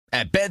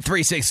At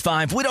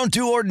Bet365, we don't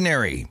do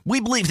ordinary. We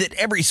believe that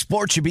every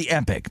sport should be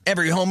epic.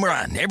 Every home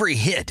run, every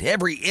hit,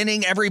 every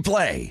inning, every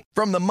play.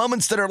 From the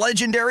moments that are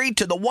legendary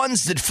to the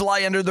ones that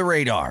fly under the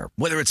radar.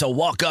 Whether it's a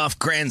walk-off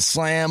grand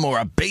slam or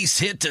a base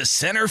hit to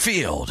center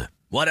field.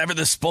 Whatever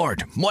the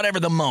sport, whatever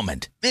the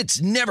moment.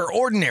 It's never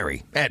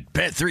ordinary at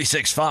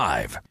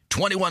Bet365.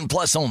 21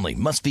 plus only.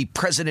 Must be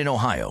present in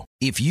Ohio.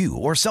 If you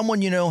or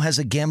someone you know has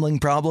a gambling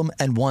problem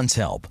and wants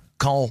help,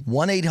 call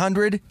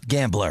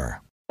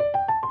 1-800-GAMBLER.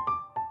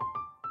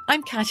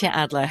 I'm Katya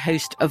Adler,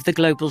 host of The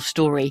Global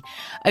Story.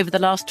 Over the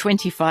last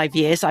 25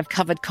 years, I've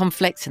covered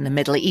conflicts in the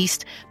Middle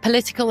East,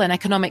 political and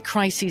economic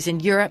crises in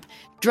Europe,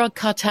 drug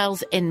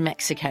cartels in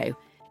Mexico.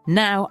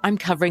 Now I'm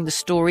covering the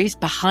stories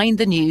behind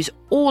the news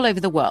all over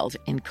the world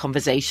in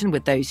conversation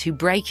with those who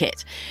break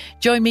it.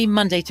 Join me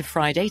Monday to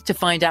Friday to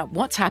find out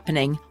what's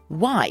happening,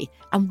 why,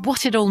 and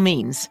what it all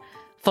means.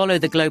 Follow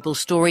The Global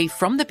Story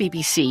from the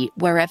BBC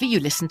wherever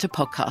you listen to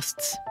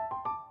podcasts.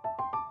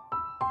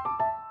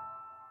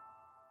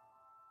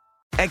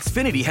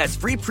 Xfinity has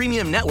free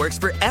premium networks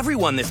for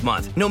everyone this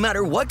month, no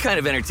matter what kind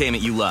of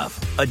entertainment you love.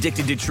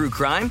 Addicted to true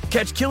crime?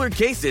 Catch killer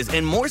cases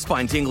and more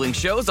spine-tingling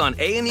shows on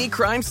A&E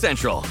Crime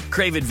Central.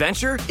 Crave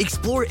adventure?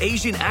 Explore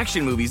Asian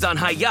action movies on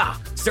Hi-YAH.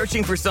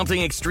 Searching for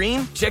something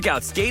extreme? Check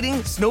out skating,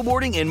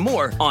 snowboarding, and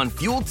more on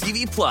Fuel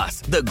TV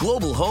Plus, the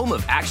global home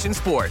of action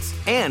sports.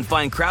 And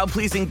find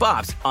crowd-pleasing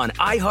bops on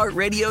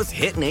iHeartRadio's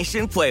Hit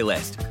Nation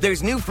playlist.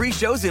 There's new free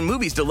shows and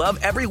movies to love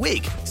every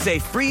week. Say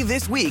free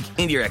this week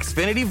in your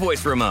Xfinity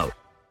voice remote.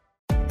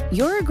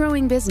 You're a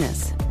growing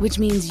business, which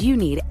means you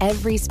need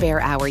every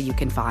spare hour you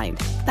can find.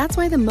 That's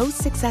why the most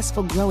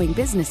successful growing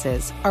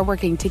businesses are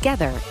working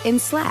together in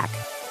Slack.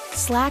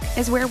 Slack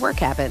is where work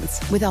happens,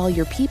 with all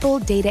your people,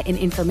 data, and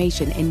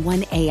information in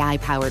one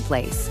AI-powered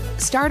place.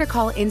 Start a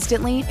call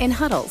instantly in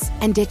huddles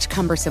and ditch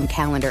cumbersome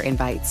calendar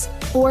invites.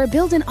 Or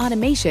build an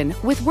automation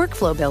with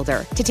Workflow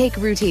Builder to take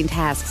routine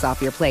tasks off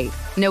your plate.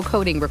 No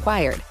coding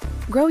required.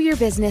 Grow your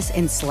business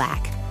in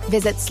Slack.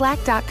 Visit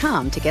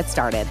slack.com to get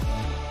started.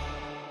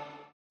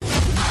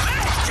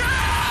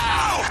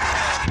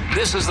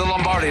 This is the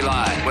Lombardi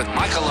Line with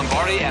Michael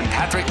Lombardi and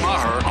Patrick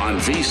Maher on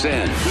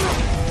VSiN.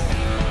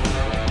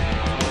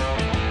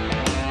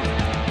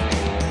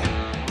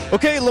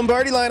 Okay,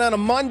 Lombardi Line on a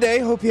Monday.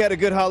 Hope you had a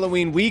good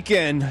Halloween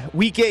weekend.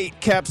 Week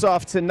 8 caps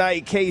off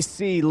tonight.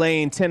 KC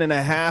laying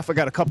 10.5. I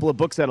got a couple of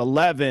books at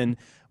 11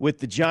 with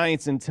the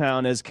Giants in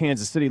town as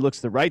Kansas City looks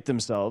to right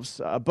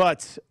themselves.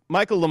 But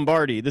Michael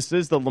Lombardi, this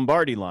is the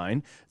Lombardi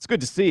Line. It's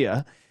good to see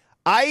you.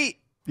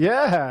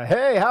 Yeah.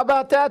 Hey, how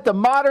about that? The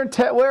modern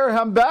where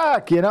I'm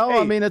back, you know? Hey,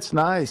 I mean, it's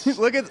nice.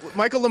 Look at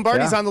Michael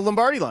Lombardi's on the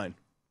Lombardi Line.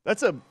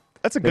 That's a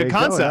good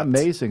concept.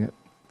 Amazing.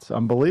 It's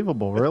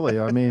unbelievable, really.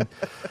 I mean,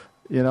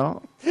 you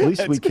know, at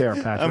least we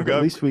care, Patrick.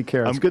 At least we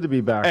care. It's good to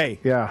be back. Hey.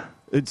 Yeah.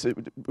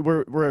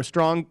 We're a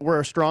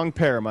strong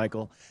pair,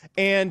 Michael.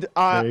 And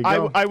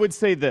I would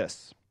say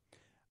this.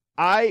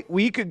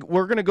 We're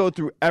going to go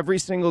through every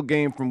single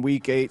game from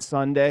week 8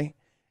 Sunday,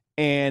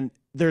 and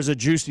there's a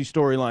juicy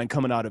storyline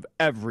coming out of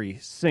every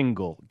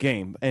single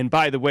game. And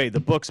by the way, the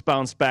books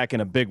bounced back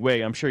in a big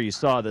way. I'm sure you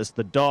saw this.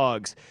 The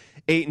Dogs,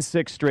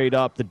 8-6 straight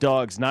up. The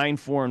Dogs,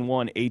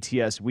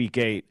 9-4-1 ATS week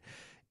 8.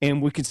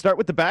 And we can start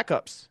with the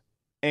backups.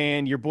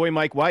 And your boy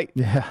Mike White,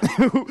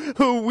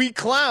 who we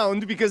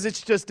clowned because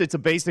it's a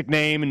basic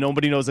name and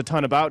nobody knows a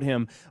ton about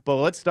him. But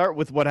let's start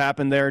with what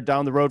happened there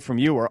down the road from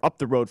you or up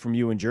the road from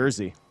you in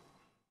Jersey.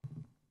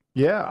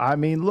 Yeah, I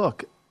mean,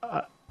 look,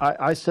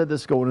 I said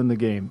this going in the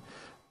game.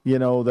 You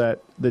know,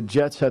 that the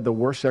Jets had the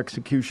worst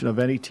execution of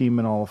any team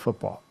in all of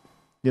football.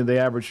 You know, they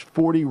averaged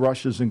 40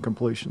 rushes and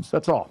completions.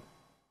 That's all.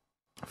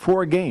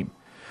 For a game.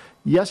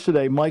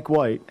 Yesterday, Mike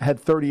White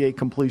had 38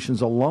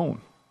 completions alone.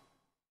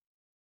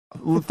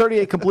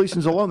 38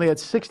 completions alone. They had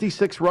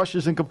 66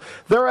 rushes and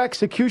their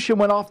execution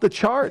went off the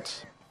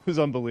charts. It was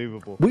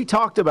unbelievable. We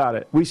talked about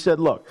it. We said,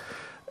 look,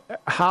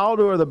 how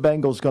are the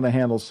Bengals going to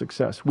handle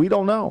success? We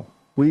don't know.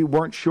 We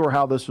weren't sure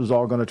how this was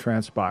all going to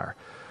transpire.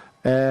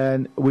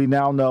 And we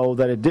now know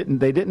that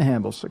they didn't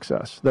handle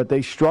success, that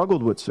they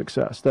struggled with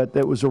success, that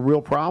it was a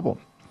real problem.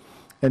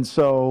 And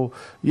so,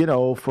 you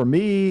know, for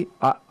me,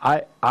 through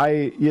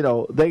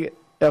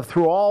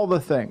all the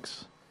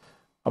things,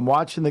 I'm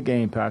watching the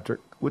game, Patrick.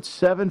 With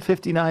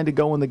 7:59 to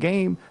go in the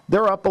game,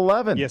 they're up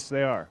 11. Yes,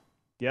 they are.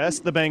 Yes,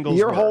 the Bengals.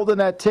 You're holding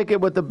that ticket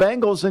with the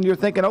Bengals, and you're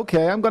thinking,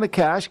 okay, I'm going to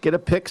cash, get a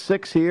pick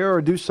 6 here,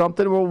 or do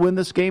something. We'll win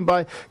this game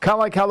by kind of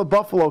like how the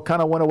Buffalo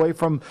kind of went away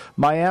from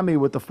Miami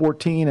with the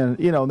 14, and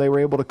they were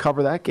able to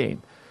cover that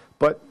game.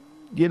 But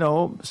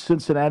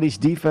Cincinnati's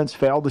defense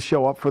failed to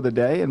show up for the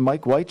day, and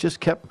Mike White just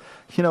kept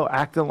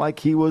acting like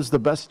he was the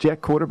best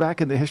Jet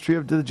quarterback in the history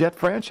of the Jet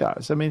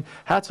franchise. I mean,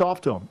 hats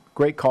off to him.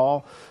 Great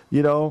call.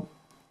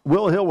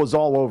 Will Hill was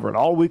all over it.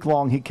 All week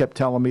long, he kept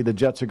telling me the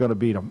Jets are going to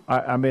beat them.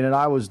 And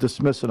I was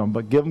dismissing him,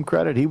 but give him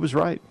credit. He was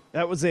right.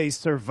 That was a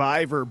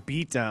survivor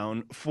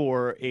beatdown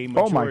for a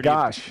majority. Oh, my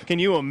gosh. Can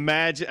you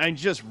imagine? I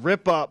just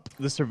rip up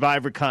the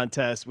survivor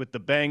contest with the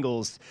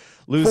Bengals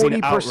losing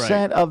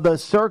 40%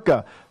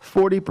 outright.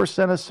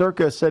 40% of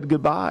Circa said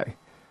goodbye.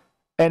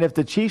 And if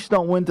the Chiefs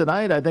don't win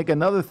tonight, I think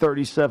another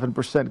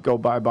 37% go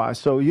bye-bye.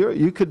 So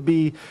you could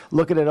be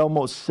looking at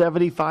almost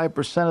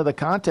 75% of the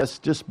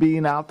contest just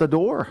being out the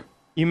door.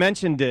 You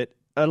mentioned it.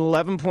 An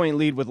 11-point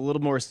lead with a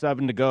little more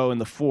 7 to go in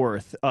the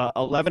fourth.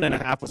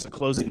 11.5 was the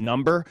closing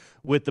number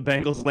with the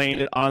Bengals laying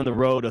it on the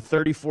road. A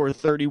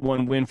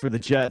 34-31 win for the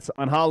Jets.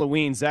 On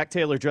Halloween, Zach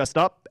Taylor dressed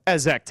up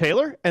as Zach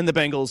Taylor, and the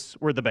Bengals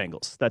were the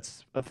Bengals.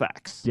 That's the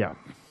facts.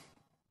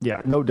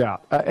 Yeah, no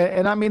doubt.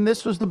 And I mean,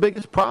 this was the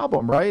biggest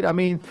problem, right? I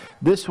mean,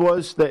 this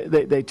was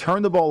they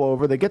turn the ball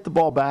over. They get the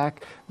ball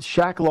back.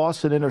 Shaq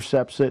Lawson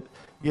intercepts it.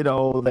 You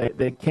know,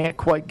 they can't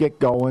quite get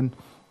going.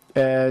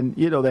 And,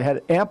 you know, they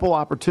had ample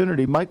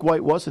opportunity. Mike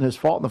White wasn't his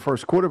fault in the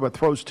first quarter, but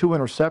throws 2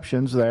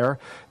 interceptions there.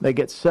 They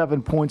get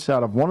 7 points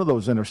out of one of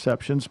those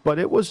interceptions. But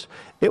it was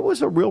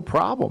a real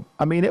problem.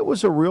 I mean, it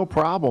was a real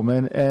problem.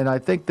 And I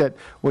think that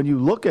when you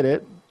look at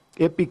it,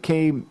 it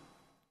became,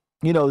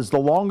 you know, as the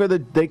longer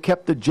that they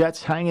kept the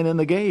Jets hanging in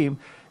the game,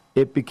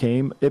 it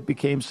became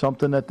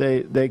something that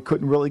they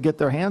couldn't really get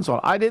their hands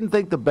on. I didn't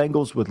think the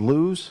Bengals would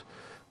lose.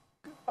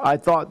 I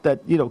thought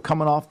that, you know,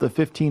 coming off the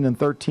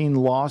 15-13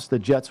 loss, the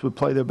Jets would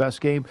play their best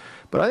game.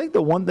 But I think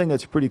the one thing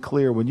that's pretty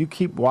clear when you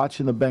keep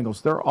watching the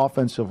Bengals, their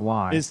offensive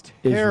line is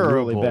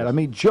really bad. I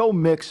mean, Joe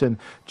Mixon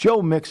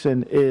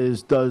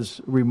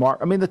does remark.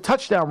 I mean, the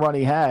touchdown run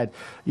he had,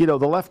 you know,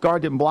 the left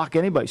guard didn't block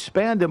anybody.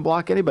 Spann didn't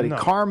block anybody. No.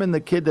 Carmen,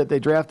 the kid that they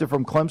drafted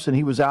from Clemson,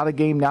 he was out of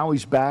game. Now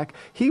he's back.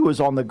 He was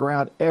on the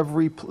ground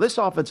this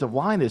offensive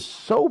line is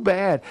so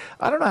bad.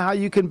 I don't know how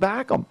you can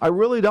back them. I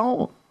really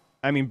don't.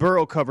 I mean,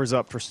 Burrow covers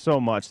up for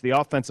so much. The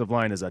offensive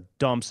line is a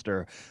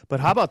dumpster. But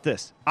how about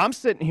this? I'm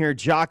sitting here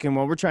jockeying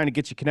while we're trying to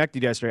get you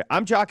connected yesterday.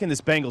 I'm jockeying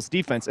this Bengals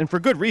defense, and for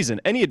good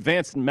reason. Any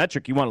advanced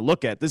metric you want to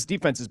look at, this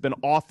defense has been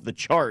off the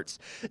charts.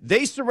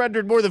 They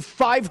surrendered more than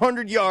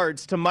 500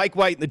 yards to Mike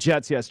White and the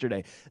Jets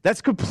yesterday.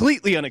 That's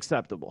completely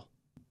unacceptable.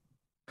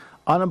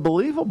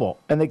 Unbelievable.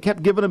 And they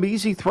kept giving him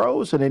easy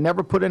throws, and they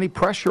never put any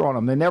pressure on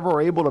him. They never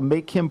were able to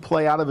make him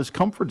play out of his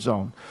comfort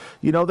zone.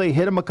 You know, they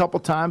hit him a couple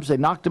times. They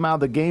knocked him out of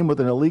the game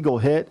with an illegal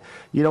hit.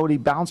 You know, and he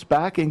bounced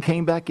back and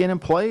came back in and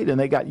played, and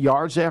they got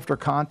yards after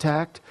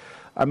contact.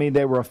 I mean,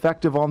 they were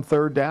effective on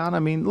third down. I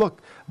mean,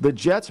 look, the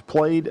Jets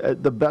played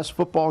the best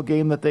football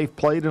game that they've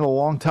played in a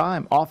long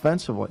time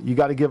offensively. You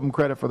got to give them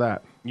credit for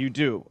that. You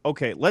do.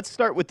 Okay, let's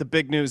start with the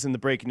big news and the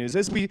breaking news.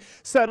 As we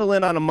settle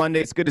in on a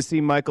Monday, it's good to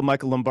see Michael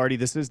Lombardi.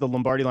 This is the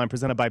Lombardi Line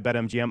presented by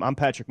BetMGM. I'm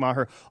Patrick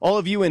Maher. All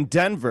of you in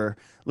Denver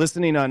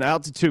listening on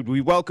Altitude, we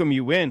welcome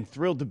you in.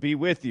 Thrilled to be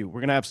with you. We're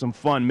going to have some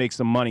fun, make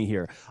some money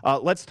here.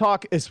 Let's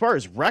talk, as far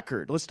as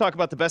record, let's talk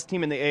about the best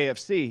team in the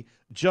AFC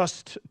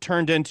just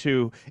turned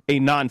into a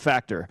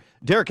non-factor.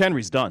 Derrick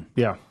Henry's done.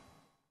 Yeah.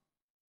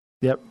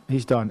 Yep,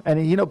 he's done.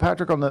 And, you know,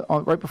 Patrick,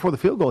 right before the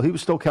field goal, he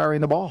was still carrying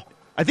the ball.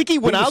 I think he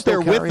went out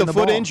there with the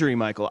foot injury,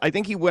 Michael. I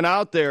think he went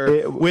out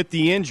there with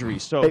the injury.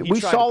 So we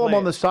saw him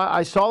on the side.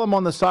 I saw him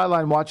on the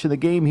sideline watching the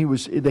game.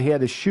 They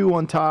had his shoe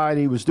untied.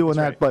 He was doing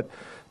that. Right. But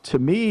to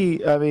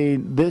me, I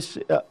mean, this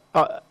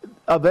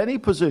of any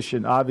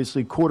position,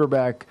 obviously,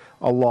 quarterback,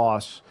 a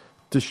loss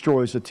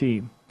destroys a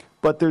team.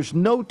 But there's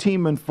no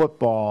team in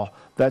football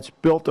that's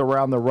built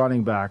around the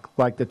running back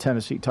like the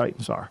Tennessee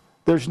Titans are.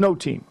 There's no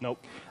team.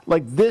 Nope.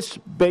 Like this,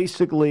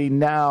 basically,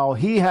 now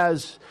he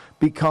has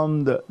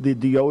become the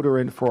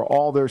deodorant for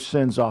all their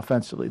sins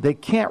offensively. They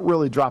can't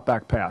really drop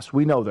back pass.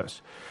 We know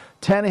this.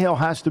 Tannehill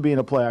has to be in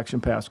a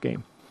play-action pass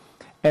game.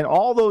 And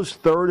all those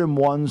 3rd and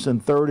 1s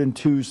and 3rd and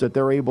 2s that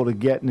they're able to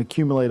get and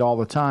accumulate all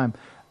the time,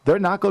 they're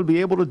not going to be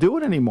able to do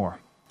it anymore.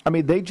 I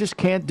mean, they just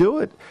can't do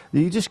it.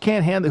 You just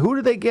can't handle it. Who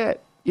do they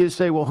get? You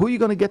say, well, who are you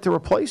going to get to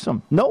replace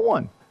him? No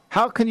one.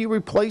 How can you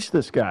replace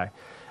this guy?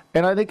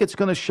 And I think it's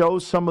going to show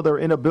some of their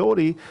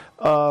inability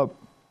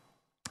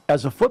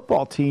as a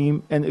football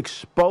team and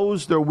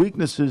expose their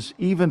weaknesses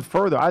even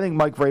further. I think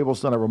Mike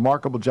Vrabel's done a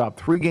remarkable job.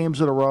 3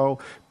 games in a row,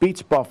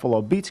 beats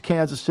Buffalo, beats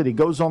Kansas City,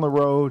 goes on the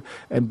road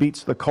and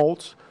beats the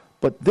Colts.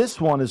 But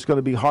this one is going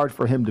to be hard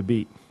for him to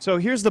beat. So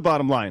here's the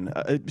bottom line.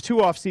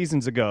 2 off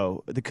seasons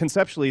ago,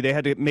 conceptually, they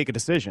had to make a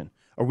decision.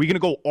 Are we going to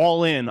go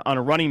all in on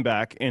a running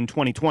back in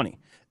 2020?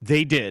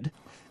 They did.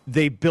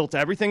 They built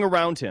everything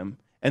around him,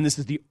 and this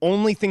is the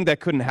only thing that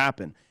couldn't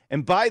happen.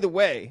 And by the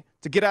way,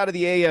 to get out of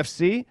the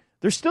AFC,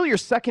 they're still your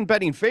second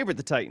betting favorite,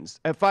 the Titans,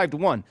 at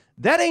 5-1.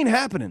 That ain't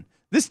happening.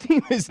 This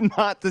team is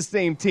not the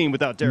same team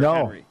without Derrick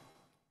Henry.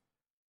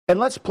 And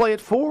let's play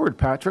it forward,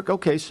 Patrick.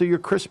 Okay, so you're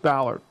Chris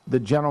Ballard, the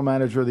general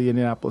manager of the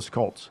Indianapolis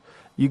Colts.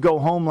 You go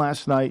home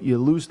last night, you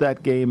lose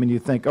that game, and you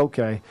think,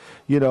 okay,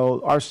 you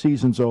know, our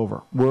season's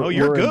over.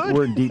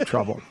 We're in deep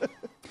trouble.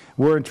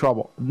 We're in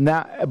trouble.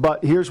 Now,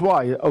 but here's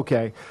why.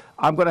 Okay,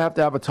 I'm going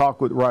to have a talk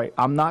with Wright.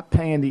 I'm not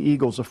paying the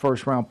Eagles a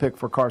first-round pick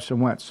for Carson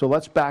Wentz, so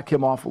let's back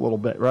him off a little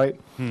bit, right?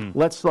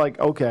 Let's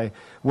okay,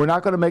 we're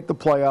not going to make the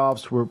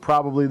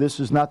playoffs. This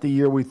is not the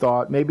year we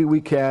thought. Maybe we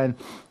can.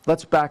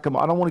 Let's back him.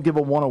 I don't want to give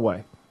a one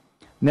away.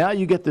 Now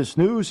you get this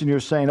news, and you're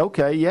saying,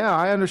 okay, yeah,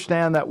 I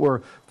understand that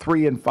we're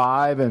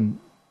 3-5 and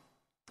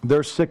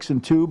they're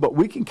 6-2, but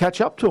we can catch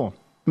up to them.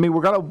 I mean,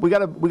 we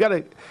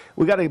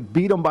gotta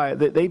beat them by.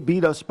 They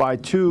beat us by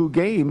 2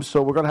 games,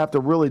 so we're gonna have to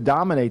really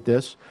dominate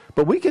this.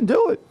 But we can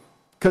do it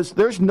because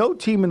there's no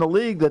team in the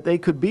league that they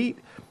could beat.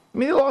 I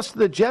mean, they lost to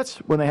the Jets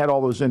when they had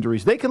all those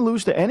injuries. They can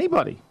lose to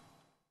anybody.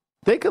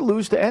 They could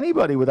lose to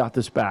anybody without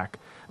this back.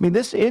 I mean,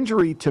 this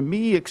injury to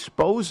me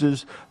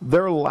exposes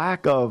their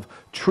lack of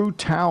true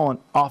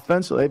talent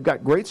offensively. They've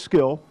got great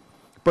skill,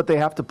 but they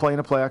have to play in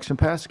a play-action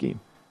pass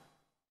scheme.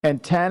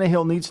 And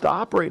Tannehill needs to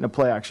operate in a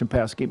play-action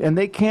pass scheme. And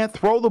they can't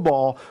throw the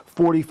ball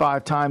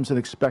 45 times and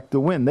expect to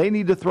win. They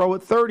need to throw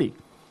it 30.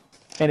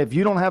 And if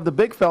you don't have the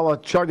big fella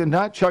chugging,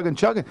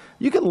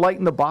 you can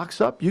lighten the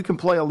box up. You can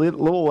play a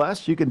little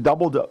less. You can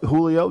double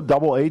Julio,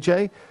 double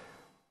AJ.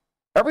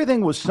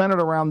 Everything was centered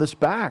around this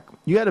back.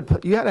 You had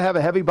to have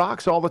a heavy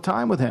box all the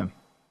time with him.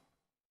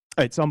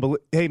 It's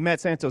unbelievable. Hey,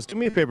 Matt Santos, do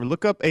me a favor.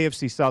 Look up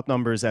AFC South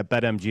numbers at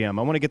BetMGM.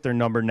 I want to get their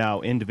number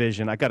now in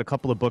division. I got a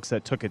couple of books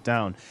that took it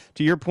down.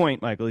 To your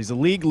point, Michael, he's a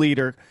league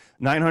leader,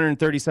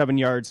 937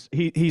 yards.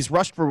 He's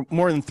rushed for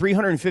more than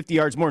 350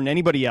 yards more than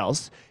anybody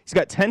else. He's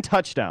got 10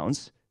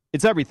 touchdowns.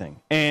 It's everything,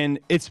 and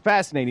it's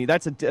fascinating.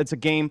 That's a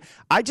game.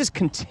 I just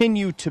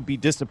continue to be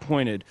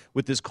disappointed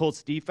with this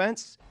Colts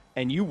defense,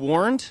 and you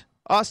warned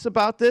us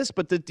about this,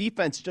 but the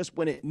defense just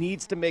when it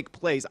needs to make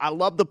plays. I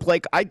love the play.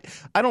 I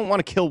don't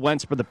want to kill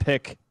Wentz for the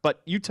pick, but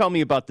you tell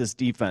me about this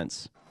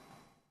defense.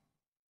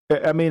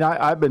 I mean,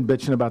 I've been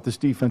bitching about this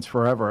defense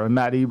forever, and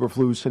Matt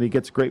Eberflus, and he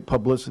gets great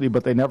publicity,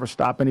 but they never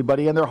stop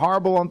anybody, and they're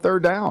horrible on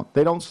third down.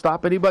 They don't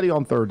stop anybody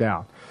on third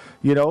down.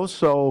 You know,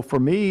 so for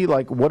me,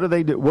 like, what do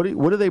they do? What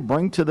do they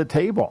bring to the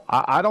table?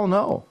 I don't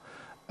know.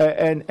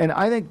 And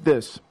I think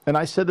this, and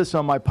I said this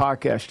on my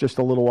podcast just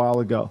a little while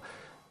ago.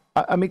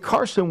 I mean,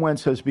 Carson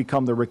Wentz has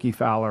become the Ricky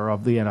Fowler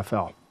of the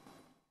NFL.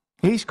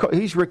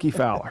 He's Ricky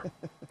Fowler.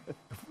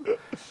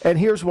 And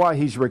here's why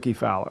he's Ricky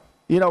Fowler.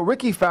 You know,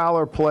 Ricky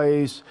Fowler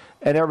plays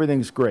and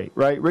everything's great,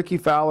 right? Ricky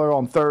Fowler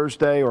on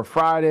Thursday or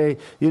Friday,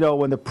 you know,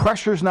 when the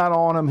pressure's not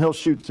on him, he'll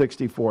shoot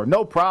 64.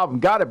 No problem.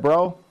 Got it,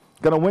 bro.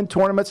 Going to win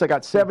tournaments. I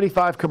got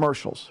 75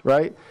 commercials,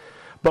 right?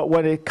 But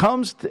when it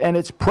comes to, and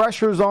it's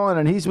pressure's on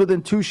and he's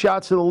within 2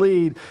 shots of the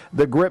lead,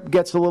 the grip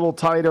gets a little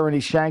tighter and he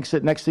shanks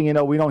it. Next thing you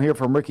know, we don't hear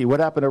from Ricky. What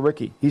happened to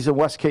Ricky? He's in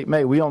West Cape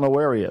May. We don't know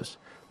where he is.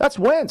 That's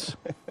Wentz.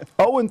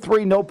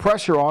 0-3, no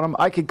pressure on him.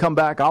 I can come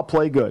back. I'll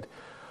play good.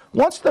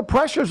 Once the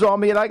pressure's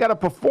on me and I got to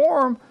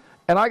perform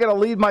and I got to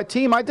lead my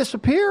team, I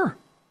disappear.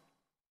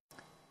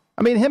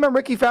 I mean, him and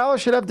Ricky Fowler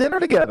should have dinner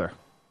together.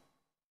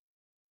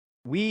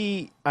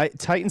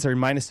 Titans are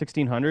minus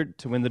 1,600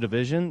 to win the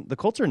division. The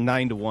Colts are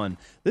 9-1.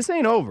 This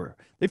ain't over.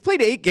 They've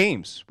played 8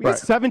 games. We got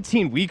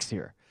 17 weeks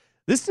here.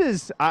 This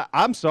is,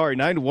 I'm sorry,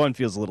 9-1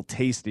 feels a little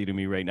tasty to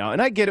me right now.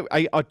 And I get it.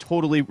 I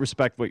totally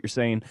respect what you're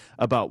saying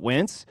about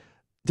Wentz.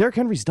 Derrick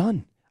Henry's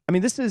done. I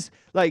mean, this is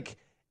like,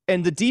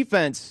 and the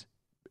defense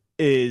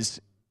is,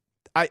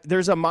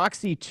 there's a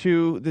moxie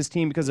to this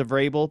team because of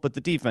Vrabel, but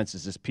the defense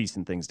is just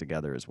piecing things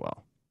together as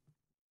well.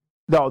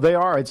 No, they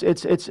are. It's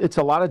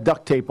a lot of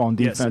duct tape on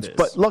defense. Yes, it is.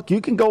 But look, you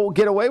can go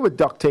get away with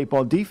duct tape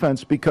on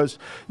defense because,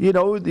 you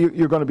know,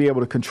 you're going to be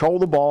able to control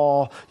the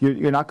ball.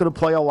 You're not going to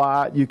play a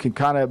lot. You can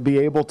kind of be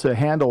able to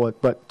handle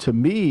it. But to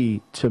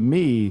me,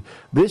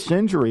 this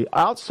injury,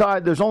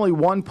 there's only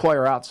one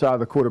player outside of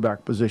the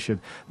quarterback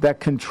position that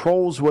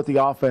controls what the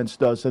offense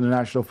does in the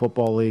National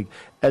Football League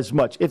as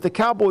much. If the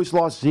Cowboys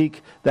lost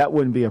Zeke, that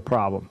wouldn't be a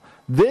problem.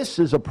 This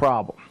is a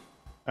problem.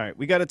 All right,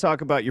 we got to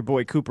talk about your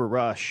boy Cooper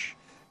Rush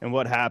and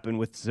what happened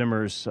with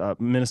Zimmer's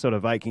Minnesota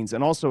Vikings.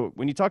 And also,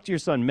 when you talk to your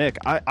son, Mick,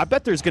 I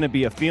bet there's going to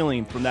be a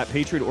feeling from that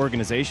Patriot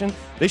organization.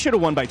 They should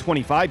have won by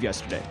 25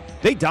 yesterday.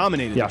 They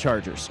dominated the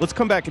Chargers. Let's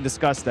come back and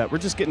discuss that. We're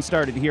just getting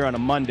started here on a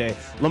Monday.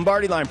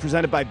 Lombardi Line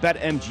presented by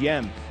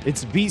BetMGM.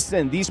 It's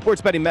VSiN, the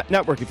Sports Betting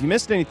Network. If you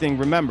missed anything,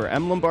 remember,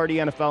 M. Lombardi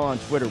NFL on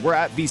Twitter. We're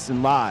at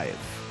VSiN Live.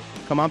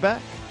 Come on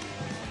back.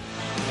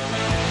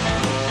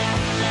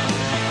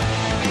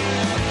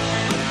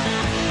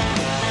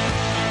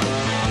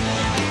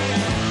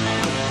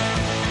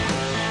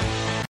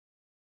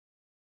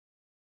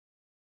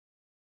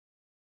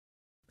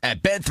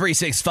 At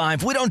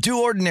Bet365, we don't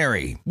do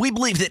ordinary. We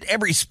believe that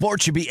every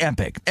sport should be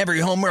epic.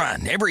 Every home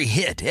run, every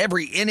hit,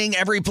 every inning,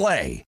 every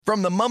play.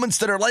 From the moments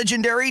that are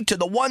legendary to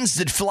the ones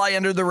that fly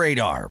under the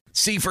radar.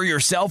 See for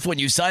yourself when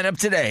you sign up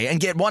today and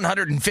get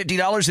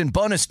 $150 in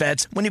bonus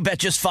bets when you bet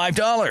just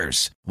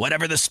 $5.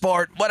 Whatever the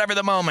sport, whatever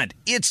the moment,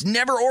 it's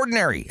never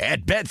ordinary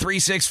at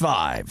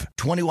Bet365.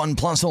 21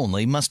 plus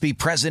only. Must be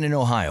present in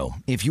Ohio.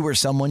 If you or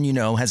someone you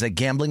know has a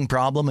gambling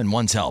problem and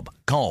wants help,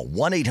 call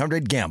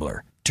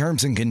 1-800-GAMBLER.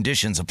 Terms and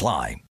conditions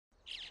apply.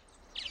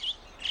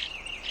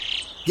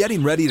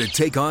 Getting ready to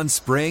take on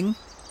spring?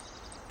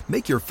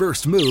 Make your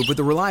first move with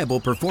the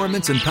reliable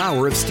performance and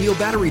power of Steel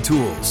battery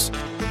tools.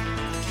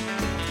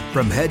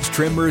 From hedge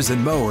trimmers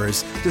and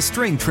mowers to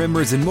string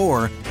trimmers and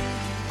more,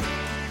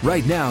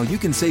 right now you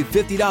can save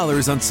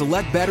 $50 on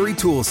select battery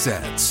tool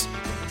sets.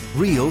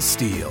 Real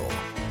Steel.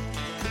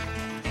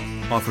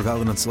 Offer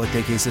valid on select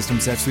AK system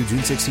sets through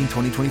June 16,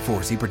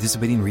 2024. See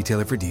participating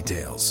retailer for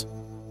details.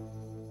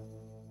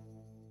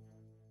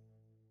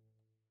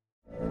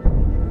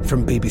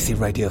 From BBC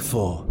Radio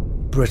 4,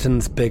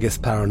 Britain's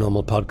biggest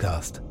paranormal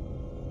podcast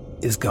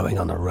is going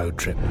on a road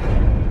trip.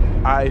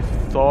 I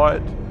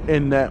thought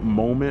in that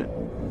moment,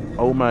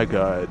 oh my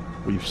God,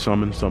 we've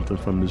summoned something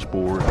from this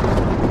board.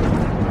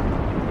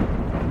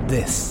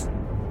 This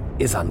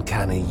is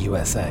Uncanny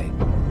USA.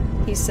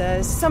 He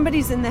says,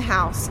 somebody's in the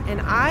house,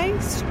 and I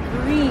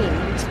screamed.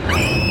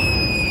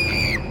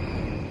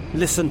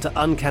 Listen to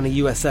Uncanny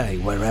USA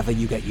wherever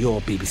you get your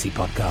BBC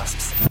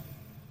podcasts,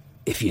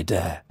 if you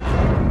dare.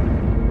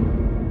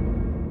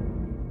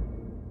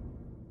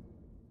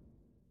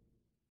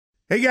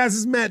 Hey guys, this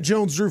is Matt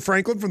Jones, Drew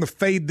Franklin from the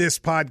Fade This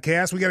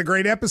podcast. We got a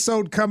great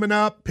episode coming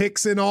up,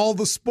 picks in all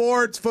the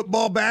sports,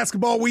 football,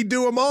 basketball, we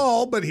do them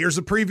all, but here's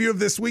a preview of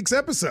this week's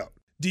episode.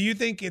 Do you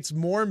think it's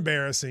more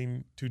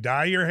embarrassing to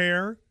dye your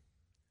hair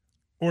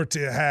or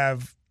to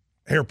have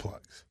hair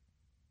plugs?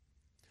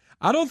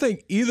 I don't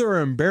think either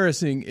are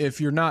embarrassing if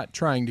you're not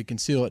trying to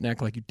conceal it and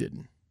act like you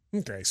didn't.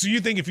 Okay, so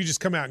you think if you just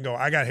come out and go,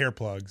 I got hair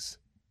plugs.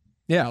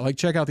 Yeah, like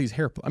check out these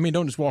hair plugs. I mean,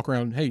 don't just walk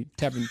around, hey,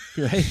 tapping,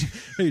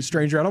 hey,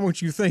 stranger, I don't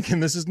want you thinking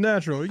this is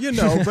natural. You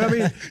know, but I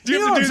mean, do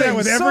you have to do that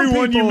with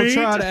everyone you meet?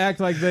 Try to act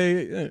like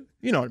they,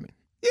 you know what I mean?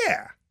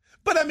 Yeah.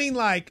 But I mean,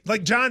 like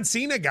John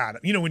Cena got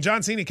it. You know, when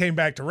John Cena came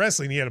back to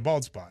wrestling, he had a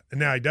bald spot, and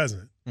now he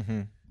doesn't.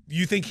 Mm-hmm.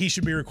 You think he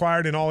should be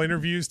required in all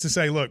interviews to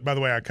say, look, by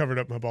the way, I covered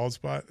up my bald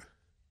spot?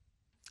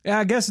 Yeah,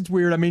 I guess it's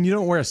weird. I mean, you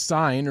don't wear a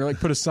sign or like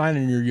put a sign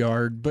in your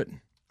yard, but.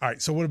 All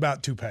right, so what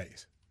about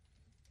toupees?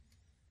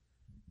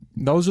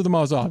 Those are the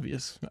most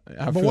obvious.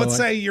 But let's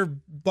say you're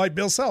like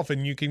Bill Self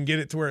and you can get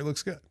it to where it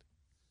looks good.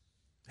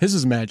 His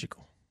is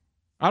magical.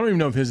 I don't even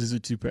know if his is a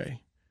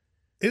toupee.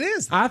 It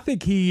is. I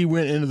think he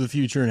went into the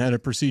future and had a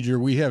procedure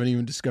we haven't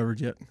even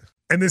discovered yet.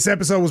 And this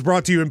episode was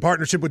brought to you in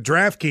partnership with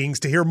DraftKings.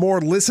 To hear more,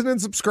 listen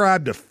and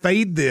subscribe to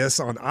Fade This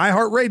on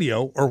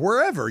iHeartRadio or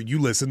wherever you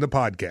listen to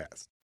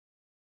podcasts.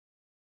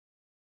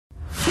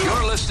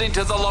 You're listening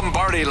to The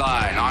Lombardi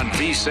Line on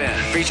VSiN,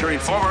 featuring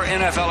former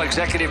NFL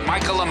executive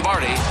Michael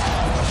Lombardi.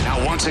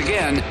 Now, once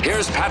again,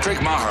 here's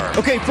Patrick Maher.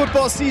 Okay,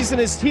 football season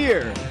is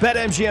here.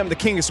 BetMGM, the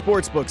king of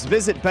sportsbooks.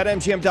 Visit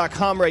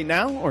BetMGM.com right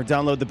now or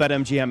download the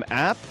BetMGM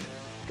app.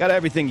 Got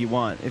everything you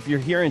want. If you're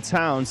here in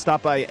town,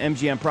 stop by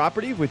MGM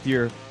Property with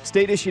your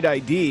state-issued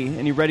ID,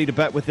 and you're ready to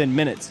bet within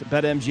minutes.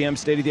 BetMGM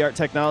state-of-the-art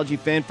technology,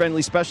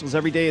 fan-friendly specials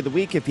every day of the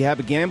week. If you have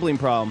a gambling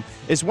problem,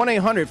 it's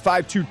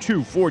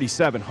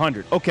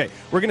 1-800-522-4700. Okay,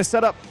 we're going to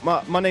set up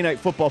Monday Night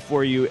Football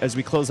for you as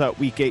we close out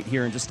Week 8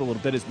 here in just a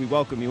little bit as we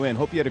welcome you in.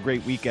 Hope you had a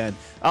great weekend.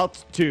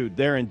 Altitude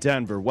there in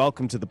Denver.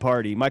 Welcome to the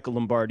party. Michael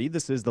Lombardi.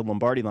 This is the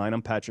Lombardi Line.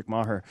 I'm Patrick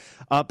Maher.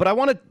 But I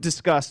want to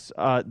discuss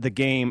the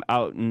game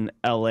out in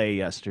L.A.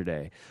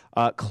 yesterday.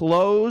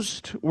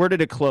 Closed, where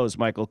did it close,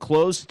 Michael?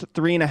 Closed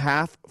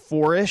 3.5,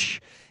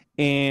 4-ish,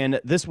 and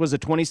this was a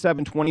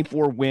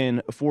 27-24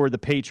 win for the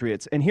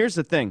Patriots. And here's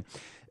the thing.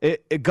 A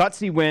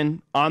gutsy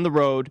win on the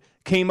road,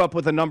 came up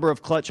with a number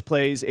of clutch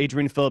plays,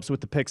 Adrian Phillips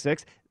with the pick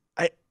six.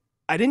 I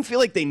didn't feel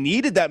like they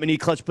needed that many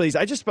clutch plays.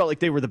 I just felt like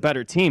they were the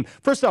better team.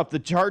 First off, the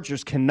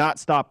Chargers cannot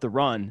stop the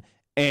run,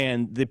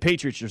 and the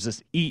Patriots are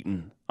just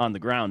eating on the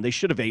ground. They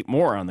should have ate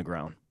more on the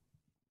ground.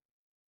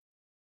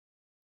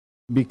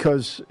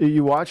 Because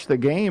you watch the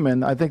game,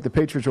 and I think the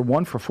Patriots are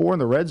 1 for 4 in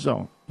the red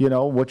zone,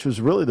 which was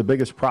really the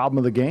biggest problem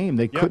of the game.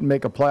 They couldn't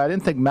make a play. I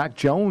didn't think Mac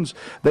Jones,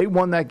 they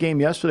won that game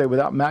yesterday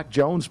without Mac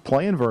Jones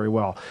playing very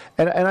well.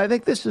 And I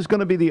think this is going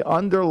to be the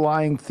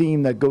underlying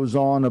theme that goes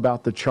on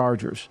about the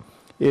Chargers.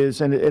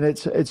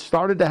 It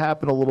started to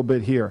happen a little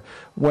bit here.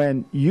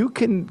 When you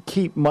can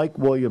keep Mike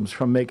Williams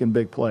from making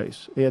big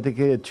plays, I think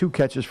he had 2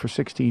 catches for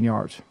 16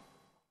 yards,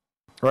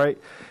 right?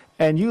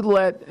 And you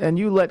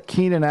let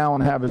Keenan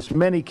Allen have as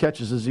many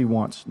catches as he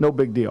wants. No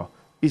big deal.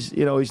 He's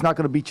not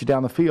going to beat you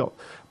down the field.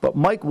 But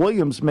Mike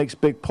Williams makes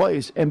big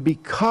plays, and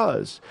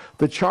because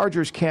the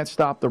Chargers can't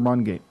stop the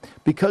run game,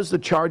 because the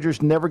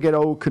Chargers never get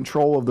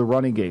control of the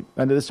running game,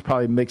 and this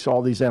probably makes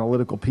all these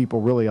analytical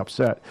people really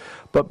upset,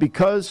 but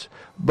because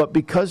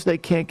they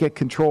can't get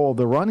control of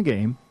the run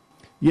game,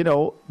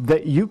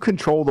 that you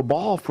control the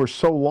ball for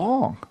so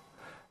long,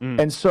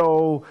 and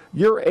so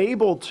you're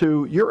able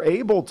to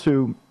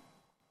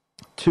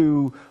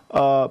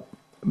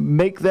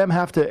make them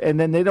have to, and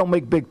then they don't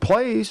make big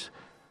plays.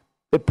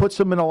 It puts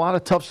them in a lot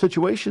of tough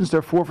situations.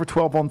 They're 4 for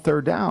 12 on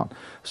third down.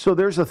 So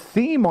there's a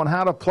theme on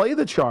how to play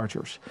the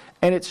Chargers,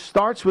 and it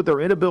starts with their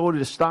inability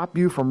to stop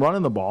you from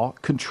running the ball,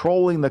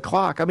 controlling the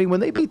clock. I mean, when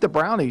they beat the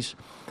Brownies,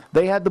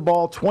 they had the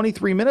ball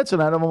 23 minutes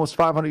and had almost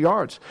 500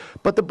 yards.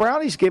 But the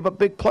Brownies gave up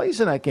big plays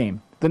in that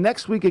game. The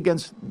next week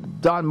against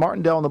Don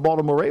Martindale and the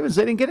Baltimore Ravens,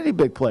 they didn't get any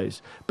big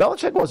plays.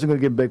 Belichick wasn't going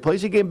to give big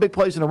plays. He gave big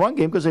plays in the run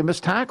game because they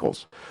missed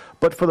tackles.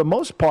 But for the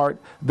most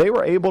part, they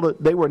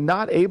were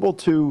not able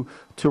to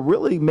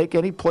really make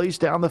any plays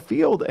down the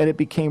field, and it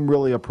became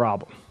really a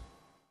problem.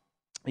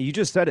 You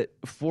just said it,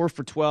 4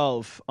 for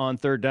 12 on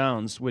third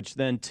downs, which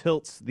then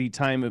tilts the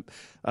time.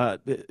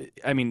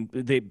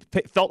 They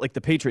felt like the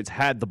Patriots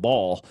had the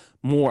ball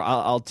more.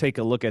 I'll take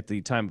a look at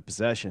the time of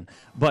possession.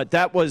 But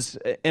that was,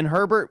 and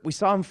Herbert, we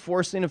saw him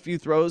forcing a few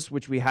throws,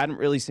 which we hadn't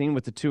really seen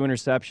with the 2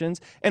 interceptions.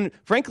 And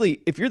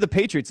frankly, if you're the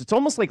Patriots, it's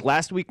almost like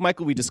last week,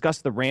 Michael, we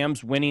discussed the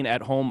Rams winning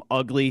at home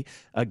ugly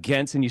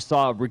against, and you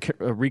saw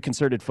a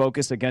reconcerted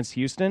focus against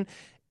Houston.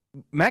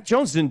 Mac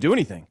Jones didn't do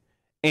anything.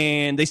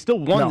 And they still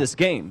won this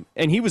game,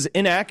 and he was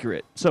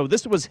inaccurate. So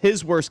this was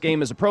his worst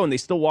game as a pro, and they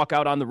still walk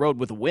out on the road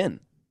with a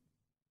win.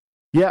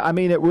 Yeah, I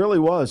mean, it really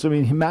was. I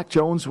mean, Mac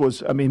Jones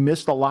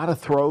missed a lot of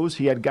throws.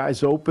 He had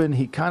guys open.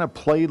 He kind of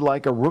played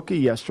like a rookie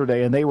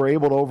yesterday, and they were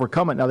able to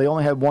overcome it. Now, they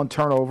only had 1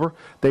 turnover.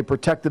 They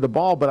protected the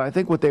ball, but I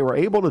think what they were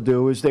able to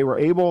do is they were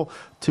able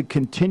to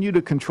continue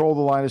to control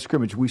the line of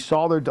scrimmage. We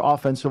saw their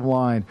offensive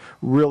line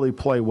really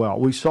play well.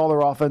 We saw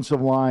their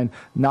offensive line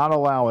not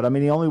allow it. I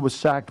mean, he only was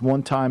sacked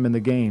 1 time in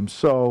the game.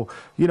 So,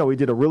 he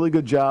did a really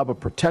good job of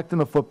protecting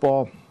the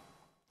football.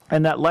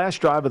 And that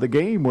last drive of the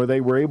game where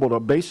they were able to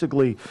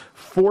basically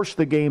force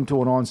the game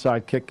to an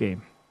onside kick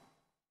game.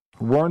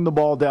 Run the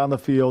ball down the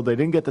field. They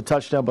didn't get the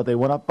touchdown, but they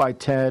went up by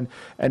 10,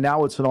 and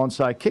now it's an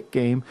onside kick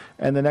game.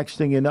 And the next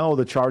thing you know,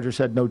 the Chargers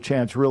had no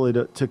chance really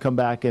to come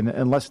back, and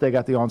unless they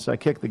got the onside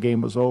kick, the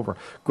game was over.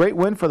 Great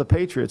win for the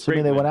Patriots.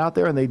 They went out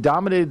there and they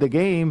dominated the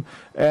game,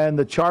 and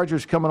the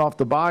Chargers coming off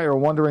the bye are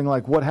wondering,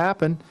 like, what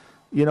happened?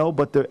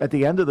 But at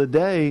the end of the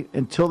day,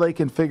 until they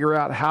can figure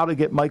out how to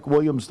get Mike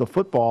Williams the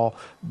football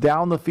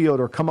down the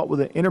field or come up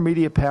with an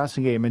intermediate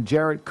passing game, and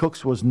Jared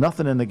Cooks was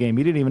nothing in the game.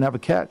 He didn't even have a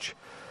catch.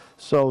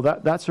 So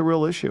that's a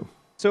real issue.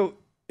 So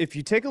if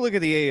you take a look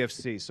at the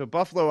AFC, so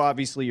Buffalo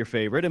obviously your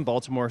favorite, and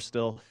Baltimore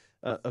still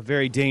a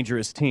very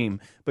dangerous team.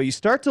 But you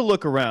start to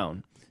look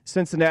around.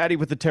 Cincinnati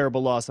with a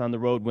terrible loss on the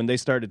road when they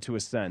started to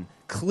ascend.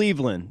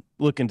 Cleveland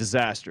looking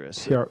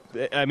disastrous. Sure.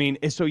 I mean,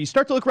 so you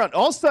start to look around.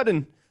 All of a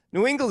sudden,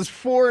 New England is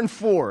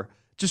 4-4,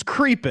 just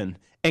creeping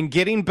and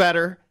getting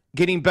better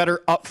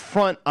up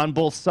front on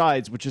both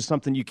sides, which is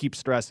something you keep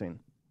stressing.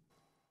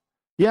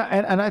 Yeah,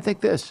 and I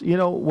think this,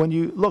 when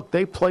you look,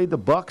 they played the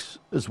Bucs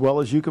as well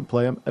as you can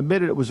play them.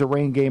 Admitted it was a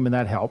rain game, and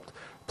that helped.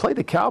 Played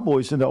the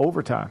Cowboys into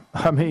overtime.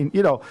 I mean,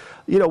 we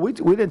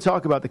didn't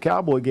talk about the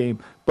Cowboy game,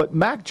 but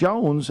Mac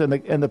Jones and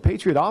the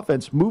Patriot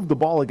offense moved the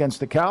ball against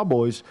the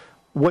Cowboys.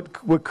 What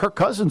Kirk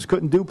Cousins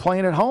couldn't do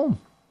playing at home.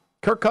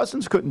 Kirk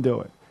Cousins couldn't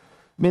do it.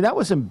 I mean, that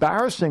was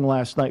embarrassing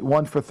last night,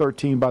 1 for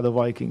 13 by the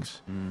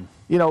Vikings.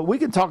 We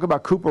can talk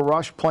about Cooper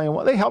Rush playing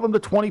well. They held him to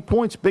 20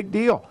 points, big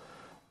deal.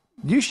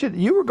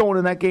 You were going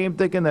in that game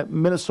thinking that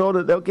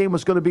that game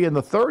was going to be in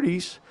the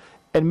 30s,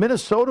 and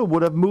Minnesota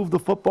would have moved the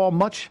football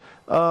much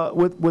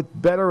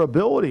with better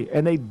ability,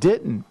 and they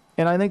didn't.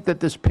 And I think that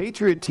this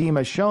Patriot team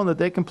has shown that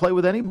they can play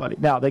with anybody.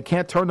 Now, they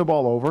can't turn the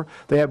ball over.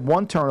 They had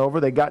 1 turnover.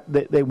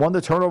 They won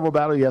the turnover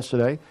battle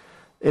yesterday.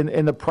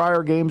 In the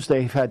prior games,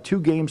 they've had 2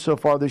 games so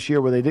far this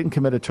year where they didn't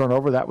commit a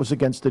turnover. That was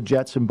against the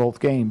Jets in both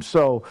games.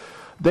 So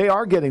they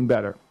are getting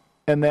better.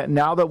 And that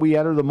now that we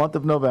enter the month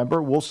of November,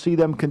 we'll see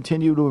them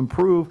continue to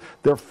improve.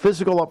 They're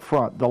physical up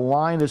front. The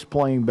line is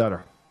playing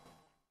better.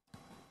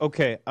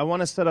 Okay, I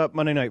want to set up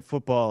Monday Night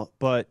Football,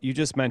 but you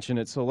just mentioned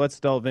it, so let's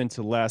delve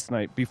into last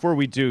night. Before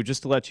we do,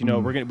 just to let you know,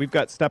 we've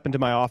got Step Into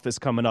My Office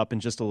coming up in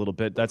just a little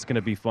bit. That's going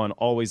to be fun,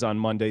 always on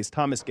Mondays.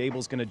 Thomas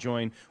Gable's going to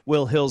join.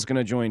 Will Hill's going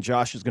to join.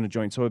 Josh is going to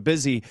join. So a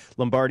busy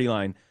Lombardi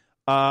line.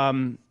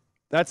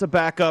 That's a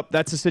backup.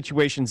 That's a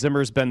situation.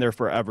 Zimmer's been there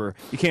forever.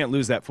 You can't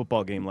lose that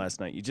football game last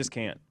night. You just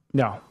can't.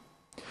 No.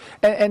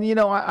 And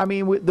I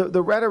mean,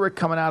 the rhetoric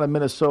coming out of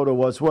Minnesota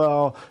was,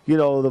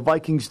 the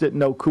Vikings didn't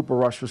know Cooper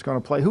Rush was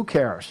going to play. Who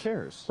cares?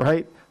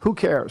 Right? Who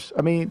cares?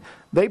 I mean,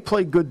 they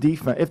played good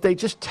defense. If they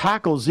just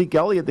tackle Zeke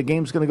Elliott, the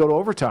game's going to go to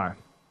overtime.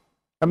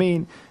 I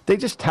mean, they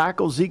just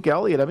tackle Zeke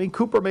Elliott. I mean,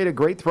 Cooper made a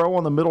great throw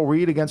on the middle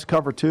read against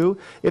cover 2.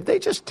 If they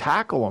just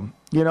tackle him,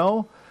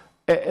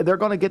 they're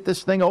going to get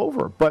this thing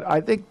over. But I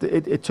think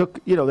it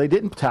took, they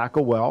didn't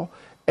tackle well.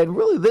 And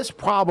really, this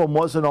problem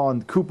wasn't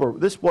on Cooper.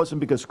 This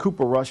wasn't because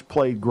Cooper Rush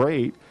played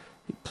great.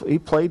 He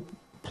played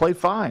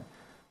fine.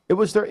 It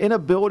was their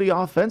inability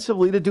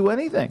offensively to do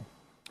anything.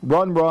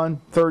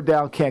 Run, third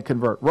down, can't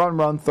convert.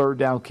 Run, third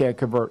down, can't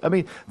convert. I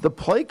mean, the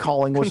play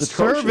calling was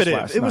atrocious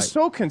last night. It was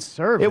so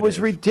conservative. It was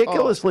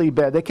ridiculously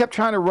bad. They kept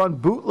trying to run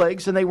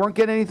bootlegs, and they weren't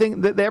getting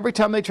anything. Every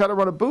time they tried to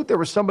run a boot, there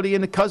was somebody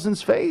in the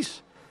Cousins'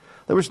 face.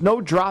 There was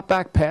no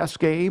drop-back pass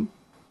game.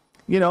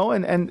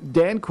 And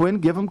Dan Quinn,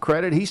 give him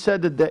credit. He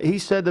said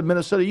to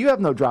Minnesota, "You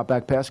have no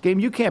drop-back pass game.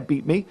 You can't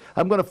beat me.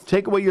 I'm going to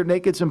take away your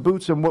nakeds and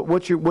boots, and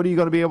what are you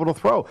going to be able to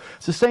throw?"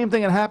 It's the same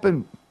thing that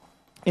happened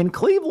in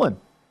Cleveland.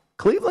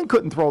 Cleveland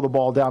couldn't throw the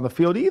ball down the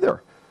field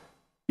either.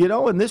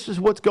 And this is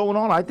what's going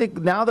on. I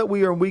think now that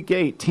we are in Week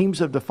 8, teams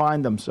have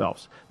defined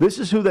themselves. This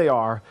is who they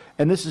are,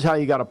 and this is how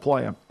you got to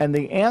play them. And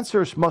the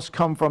answers must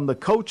come from the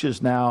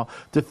coaches now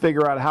to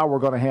figure out how we're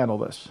going to handle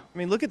this. I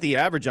mean, look at the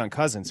average on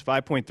Cousins,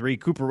 5.3.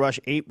 Cooper Rush,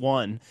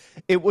 8.1.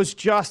 It was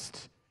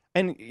just,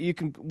 And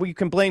we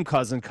can blame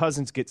Cousins.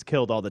 Cousins gets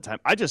killed all the time.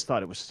 I just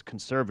thought it was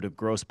conservative,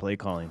 gross play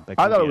calling.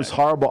 I thought it was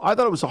horrible. I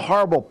thought it was a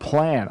horrible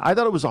plan.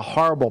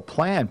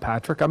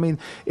 Patrick. I mean,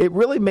 it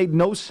really made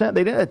no sense.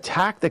 They didn't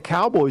attack the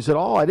Cowboys at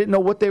all. I didn't know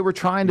what they were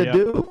trying to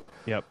do.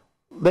 Yep.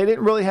 They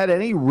didn't really have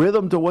any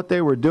rhythm to what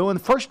they were doing.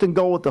 First and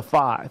goal at the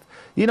 5.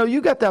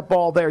 You got that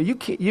ball there.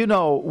 You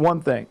know one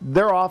thing.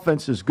 Their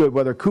offense is good,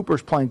 whether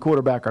Cooper's playing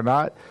quarterback or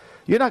not.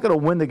 You're not going to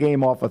win the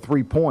game off of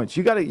 3 points.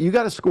 You got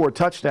to score a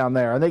touchdown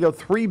there. And they go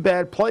 3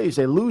 bad plays.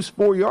 They lose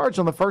 4 yards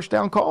on the first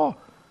down call.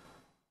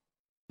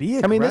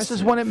 I mean, this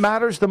is when it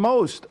matters the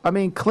most. I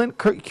mean, Clint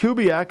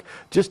Kubiak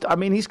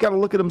he's got to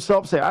look at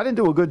himself and say, I didn't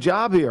do a good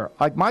job here.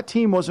 Like, my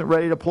team wasn't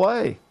ready to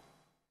play.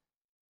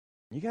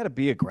 You got to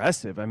be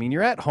aggressive. I mean,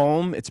 you're at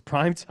home. It's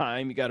prime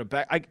time. You got to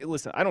back.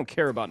 Listen, I don't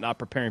care about not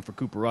preparing for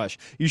Cooper Rush.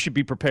 You should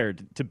be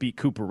prepared to beat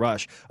Cooper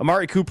Rush.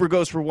 Amari Cooper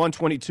goes for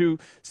 122.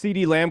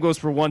 CeeDee Lamb goes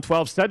for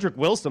 112. Cedric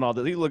Wilson,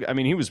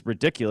 he was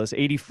ridiculous.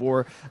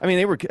 84.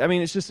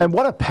 It's just. And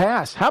what a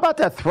pass. How about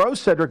that throw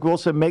Cedric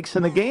Wilson makes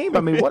in the game? I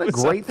mean, what a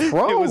great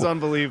throw. It was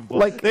unbelievable.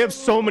 They have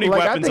so many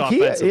weapons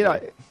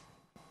offensively.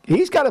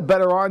 He's got a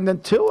better arm than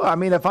Tua. I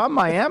mean, if I'm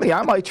Miami,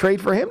 I might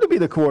trade for him to be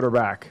the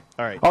quarterback.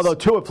 All right. Although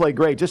Tua played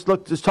great. Just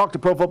talk to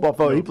Pro Football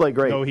Focus. He played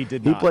great. No, he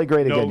did not. He played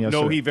great again. Yes,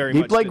 no, sir. he very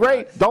much played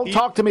great. Not. Don't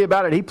talk to me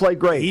about it. He played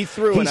great. He's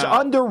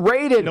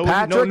underrated,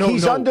 Patrick.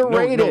 He's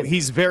underrated. No,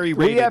 he's very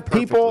rated. We have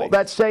people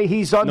that say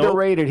he's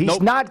underrated.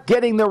 He's not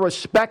getting the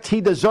respect he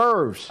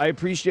deserves. I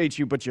appreciate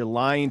you, but you're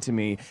lying to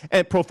me.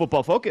 And Pro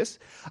Football Focus.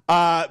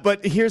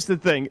 But here's the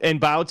thing, and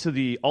bow to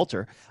the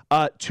altar.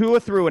 Tua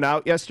threw an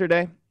out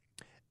yesterday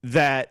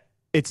that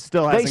it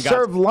still hasn't got. They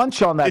served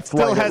lunch on that it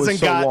still flight.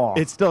 Hasn't got. Long.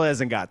 It still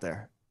hasn't got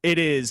there.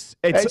 It's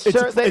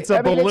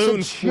a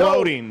balloon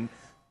floating.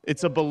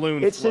 It's a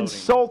balloon It's floating.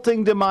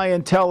 Insulting to my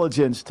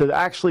intelligence to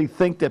actually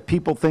think that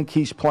people think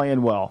he's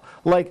playing well.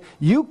 Like,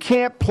 you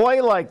can't play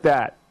like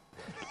that.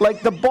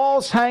 Like, the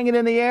ball's hanging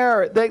in the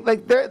air.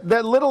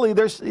 They're literally,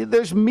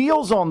 there's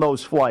meals on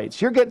those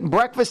flights. You're getting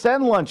breakfast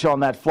and lunch on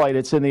that flight.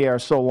 It's in the air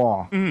so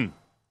long. Mm-hmm.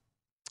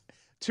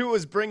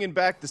 Tua's bringing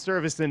back the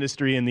service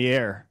industry in the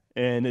air.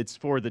 And it's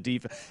for the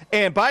defense.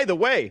 And by the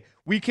way,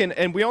 we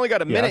only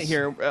got a minute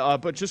here,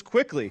 but just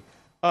quickly,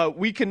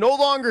 we can no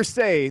longer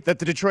say that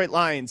the Detroit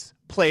Lions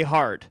play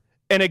hard.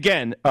 And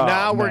again,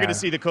 now we're going to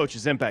see the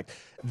coach's impact.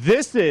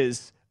 This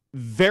is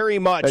very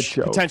much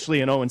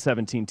potentially an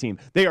 0-17 team.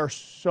 They are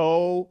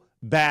so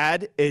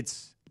bad,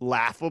 it's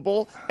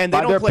laughable, and they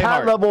don't play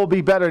hard. Their pad level will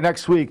be better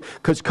next week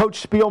because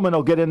Coach Spielman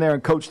will get in there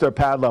and coach their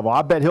pad level.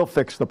 I bet he'll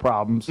fix the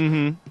problems.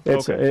 Mm-hmm.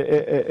 It's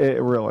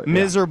it really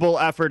miserable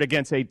effort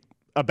against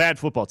a bad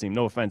football team.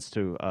 No offense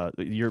to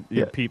your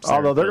peeps.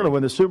 Although they're going to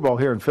win the Super Bowl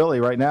here in Philly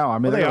right now. I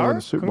mean, they're going to win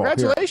the Super Bowl.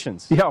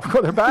 Congratulations. Yeah, of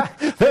course they're back.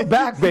 They're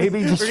back,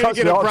 baby. Just we're going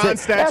to get a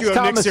bronze statue of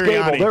Nick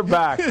Sirianni. They're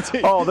back.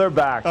 Oh, they're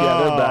back. Yeah,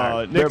 they're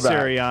back. Nick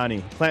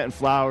Sirianni, planting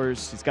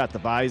flowers. He's got the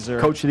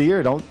visor. Coach of the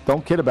year.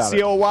 Don't kid about it.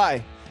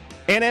 COY.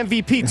 And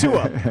MVP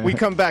Tua. We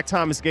come back.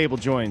 Thomas Gable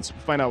joins.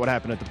 We'll find out what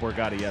happened at the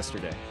Borgata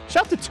yesterday.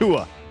 Shout to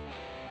Tua.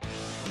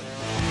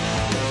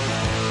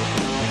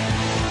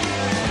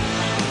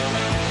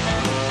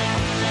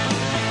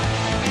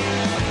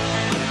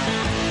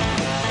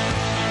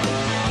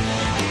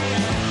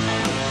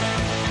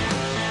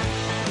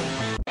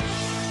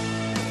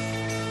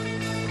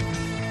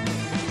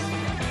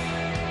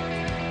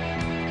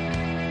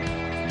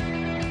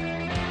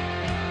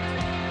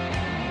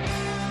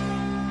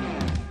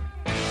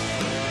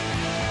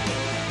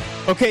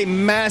 Okay,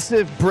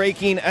 massive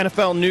breaking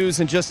NFL news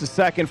in just a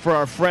second for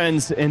our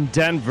friends in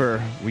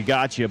Denver. We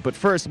got you. But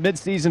first,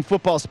 mid-season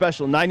football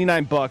special,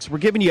 $99. We're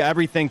giving you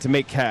everything to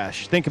make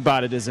cash. Think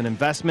about it as an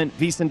investment.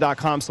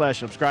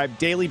 VSiN.com/subscribe.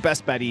 Daily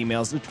best bet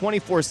emails. The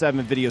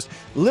 24/7 videos.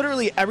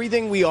 Literally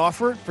everything we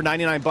offer for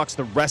 $99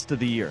 the rest of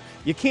the year.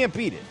 You can't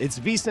beat it. It's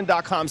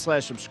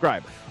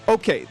VSiN.com/subscribe.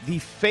 Okay, the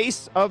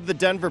face of the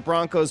Denver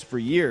Broncos for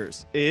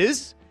years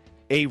is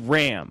a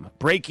Ram.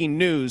 Breaking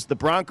news, the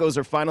Broncos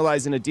are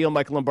finalizing a deal,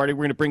 Michael Lombardi. We're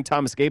going to bring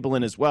Thomas Gable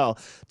in as well,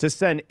 to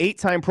send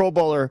 8-time Pro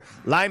Bowler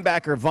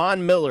linebacker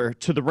Von Miller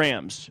to the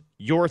Rams.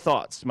 Your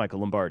thoughts, Michael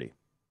Lombardi?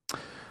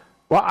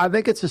 Well, I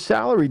think it's a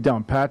salary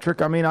dump,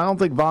 Patrick. I mean, I don't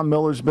think Von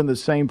Miller's been the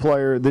same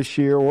player this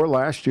year or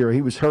last year.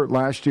 He was hurt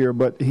last year,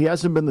 but he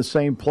hasn't been the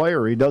same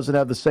player. He doesn't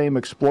have the same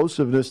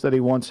explosiveness that he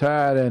once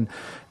had,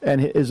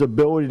 and his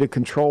ability to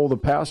control the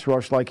pass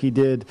rush like he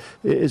did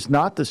is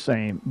not the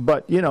same.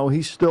 But, you know,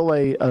 he's still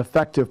an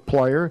effective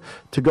player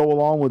to go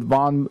along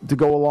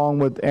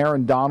with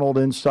Aaron Donald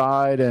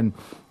inside and,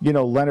 you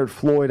know, Leonard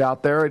Floyd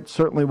out there. It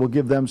certainly will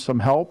give them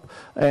some help,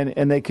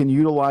 and they can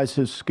utilize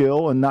his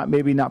skill and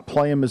maybe not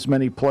play him as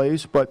many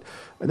plays. But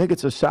I think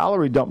it's a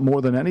salary dump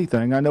more than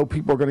anything. I know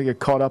people are going to get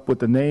caught up with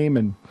the name,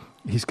 and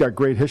he's got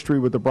great history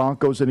with the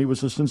Broncos, and he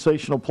was a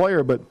sensational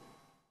player, but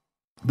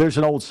there's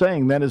an old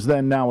saying, then is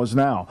then, now is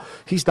now.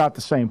 He's not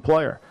the same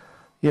player.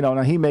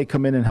 Now he may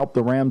come in and help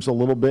the Rams a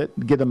little bit,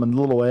 get them a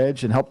little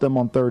edge and help them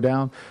on third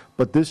down.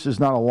 But this is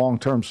not a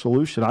long-term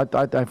solution.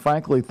 I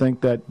frankly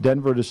think that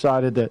Denver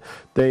decided that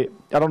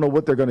I don't know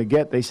what they're going to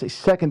get. They say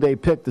second-day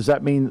pick. Is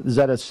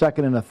that a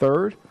second and a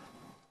third?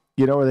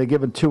 Are they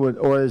giving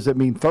or does it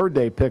mean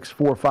third-day picks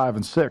 4, 5,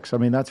 and 6? I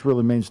mean, that really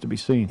remains to be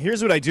seen.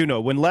 Here's what I do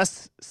know. When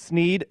Les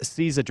Snead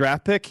sees a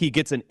draft pick, he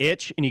gets an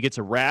itch and he gets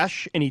a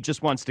rash, and he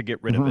just wants to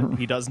get rid of it.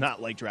 He does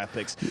not like draft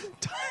picks.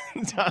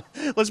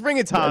 Let's bring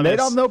in Thomas. And they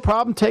don't have no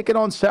problem taking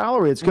on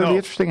salary. It's going to be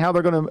interesting how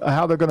they're going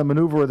to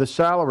maneuver the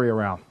salary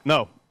around.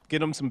 No. Get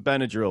them some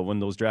Benadryl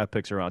when those draft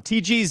picks are on.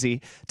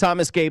 TGZ,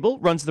 Thomas Gable,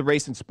 runs the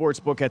race and sports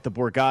book at the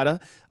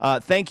Borgata.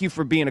 Thank you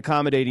for being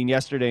accommodating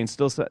yesterday and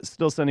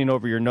still sending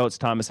over your notes,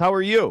 Thomas. How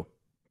are you?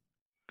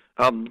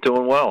 I'm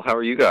doing well. How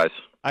are you guys?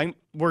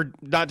 We're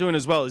not doing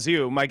as well as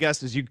you. My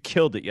guess is you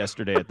killed it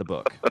yesterday at the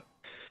book.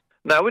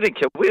 No, we didn't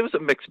kill. It was a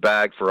mixed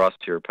bag for us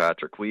here,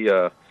 Patrick. We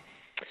lost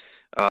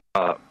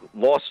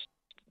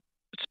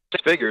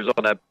 6 figures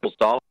on that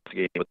Bills-Dolphins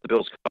game with the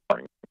Bills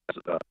covering.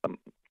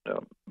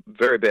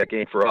 Very bad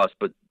game for us,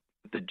 but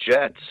the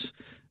Jets,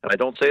 and I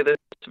don't say this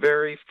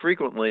very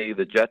frequently,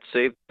 the Jets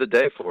saved the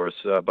day for us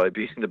by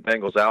beating the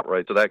Bengals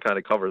outright, so that kind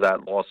of covered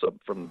that loss up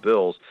from the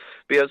Bills.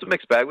 But yeah, it's a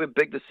mixed bag. We have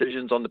big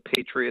decisions on the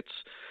Patriots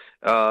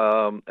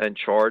and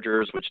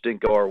Chargers, which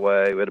didn't go our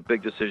way. We had a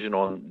big decision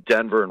on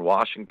Denver and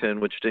Washington,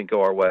 which didn't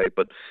go our way.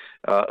 But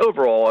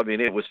overall, I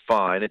mean, it was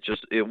fine.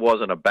 It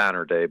wasn't a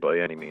banner day by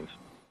any means.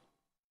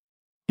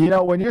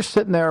 When you're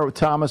sitting there with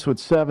Thomas with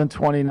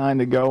 7:29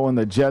 to go and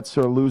the Jets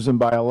are losing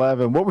by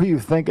 11, what were you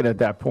thinking at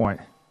that point?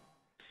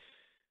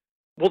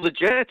 Well, the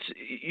Jets,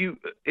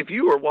 if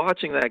you were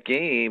watching that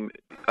game,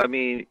 I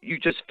mean, you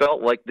just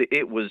felt like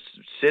it was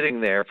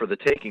sitting there for the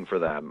taking for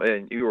them.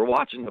 And you were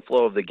watching the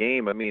flow of the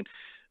game. I mean,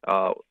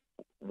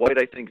 White,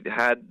 I think,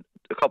 had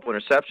a couple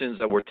interceptions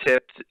that were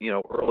tipped,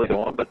 early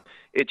on, but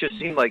it just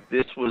seemed like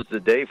this was the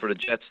day for the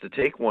Jets to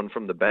take one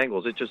from the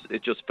Bengals. It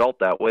just felt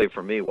that way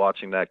for me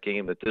watching that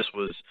game, that this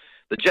was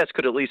the Jets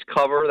could at least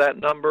cover that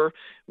number,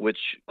 which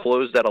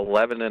closed at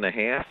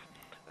 11.5.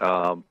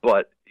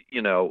 But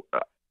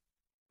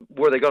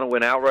were they going to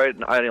win outright?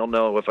 I don't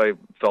know if I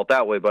felt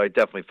that way, but I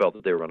definitely felt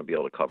that they were going to be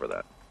able to cover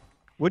that.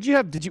 What'd you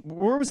have?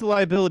 Where was the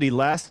liability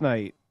last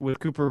night with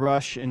Cooper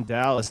Rush in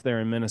Dallas there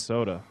in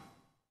Minnesota?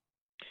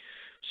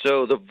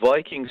 So the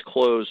Vikings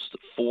closed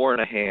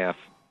 4.5,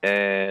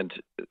 and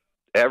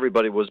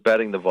everybody was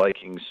betting the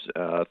Vikings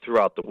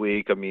throughout the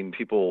week. I mean,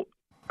 people,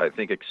 I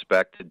think,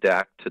 expected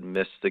Dak to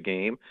miss the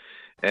game,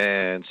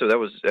 and so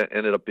that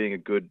ended up being a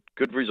good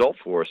result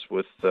for us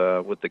with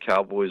the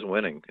Cowboys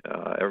winning.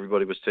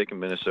 Everybody was taking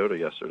Minnesota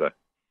yesterday.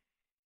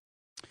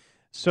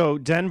 So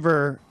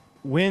Denver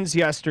wins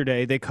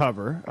yesterday. They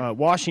cover.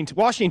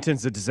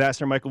 Washington's a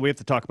disaster, Michael. We have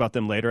to talk about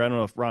them later. I don't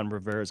know if Ron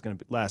Rivera is going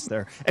to last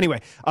there.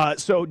 Anyway,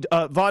 so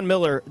Von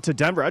Miller to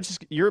Denver.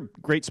 You're a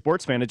great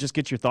sports fan. I just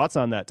get your thoughts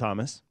on that,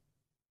 Thomas.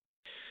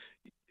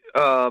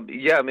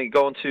 Yeah, I mean,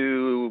 going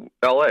to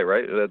L.A.,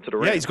 right? To the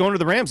Rams. Yeah, he's going to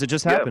the Rams. It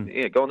just happened.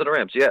 Yeah, going to the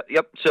Rams. Yeah,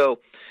 yep. So,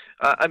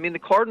 I mean, the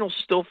Cardinals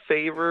still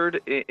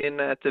favored in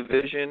that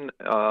division.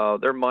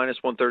 They're minus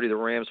 130, the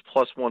Rams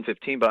plus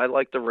 115, but I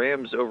like the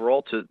Rams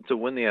overall to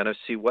win the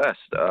NFC West.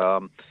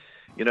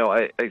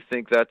 I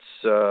think that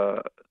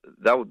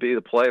would be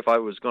the play if I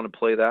was going to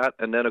play that.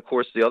 And then, of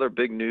course, the other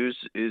big news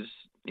is,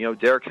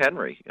 Derrick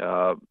Henry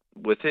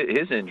with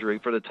his injury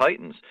for the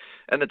Titans.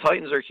 And the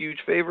Titans are huge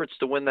favorites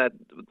to win the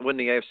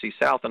AFC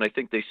South, and I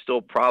think they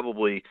still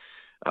probably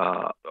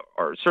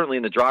are certainly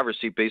in the driver's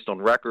seat based on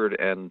record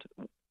and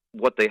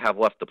what they have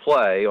left to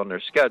play on their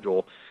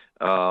schedule,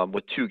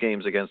 with 2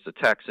 games against the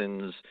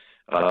Texans,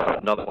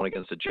 another one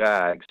against the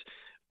Jags.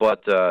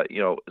 But,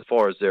 as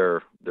far as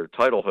their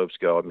title hopes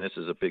go, I mean, this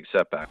is a big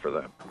setback for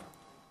them.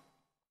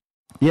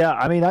 Yeah,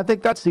 I mean, I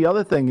think that's the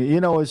other thing,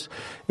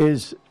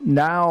 is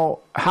now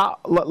how.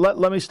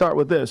 Let me start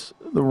with this: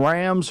 the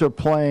Rams are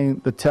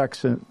playing the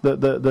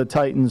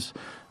Titans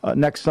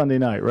next Sunday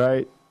night,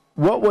 right?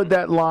 What would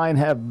that line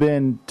have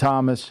been,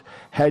 Thomas,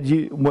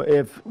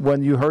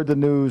 when you heard the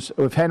news,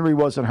 if Henry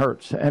wasn't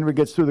hurt? Henry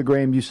gets through the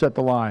game, you set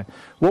the line.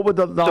 What would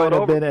the line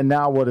have been, and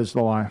now what is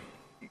the line?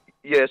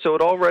 Yeah, so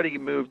it already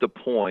moved a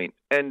point.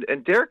 And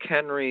Derrick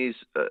Henry's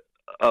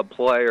a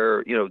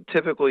player,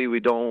 typically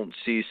we don't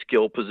see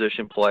skill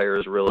position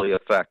players really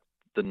affect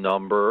the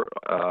number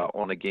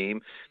on a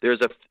game. There's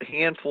a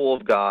handful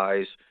of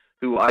guys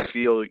who I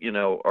feel,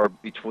 are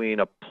between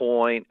a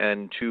point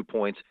and 2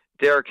 points.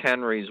 Derrick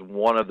Henry's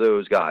one of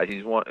those guys.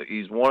 He's one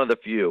of the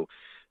few.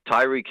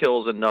 Tyreek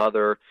Hill's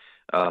another.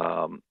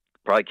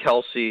 Probably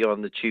Kelsey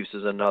on the Chiefs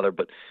is another.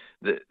 But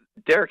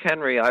Derrick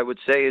Henry, I would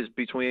say, is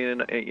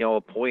between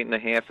a point and a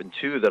half and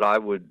 2 that I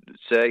would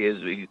say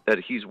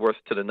that he's worth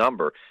to the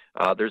number.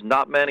 There's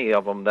not many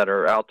of them that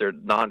are out there,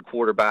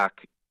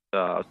 non-quarterback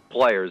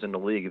players in the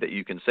league that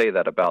you can say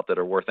that about that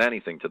are worth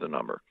anything to the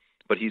number.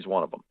 But he's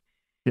one of them.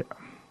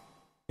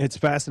 Yeah. It's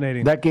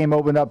fascinating. That game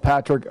opened up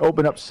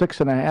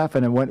 6.5,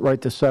 and it went right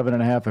to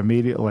 7.5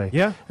 immediately.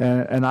 Yeah.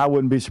 And I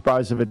wouldn't be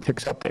surprised if it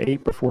ticks up to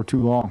 8 before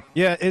too long.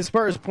 Yeah, as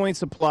far as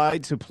points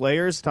applied to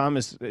players, Tom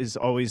is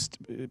always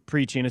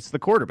preaching it's the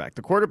quarterback.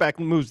 The quarterback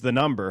moves the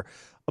number.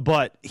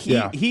 But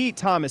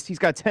Thomas, he's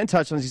got 10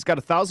 touchdowns. He's got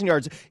 1,000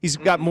 yards. He's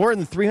got more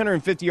than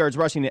 350 yards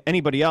rushing than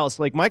anybody else.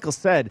 Like Michael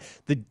said,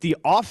 the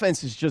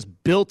offense is just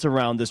built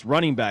around this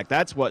running back.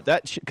 That's what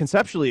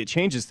conceptually it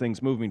changes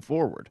things moving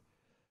forward.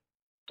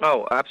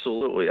 Oh,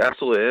 absolutely.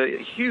 Absolutely.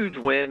 A huge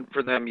win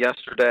for them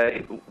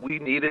yesterday. We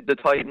needed the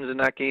Titans in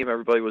that game.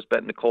 Everybody was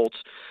betting the Colts.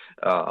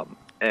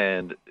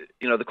 And,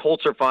 the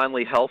Colts are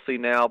finally healthy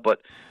now,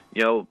 but,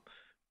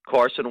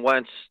 Carson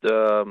Wentz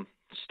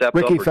stepped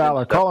Ricky up.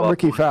 Fowler. Call him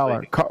Ricky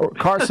Fowler.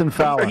 Carson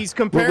Fowler. He's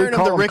comparing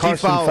him to Ricky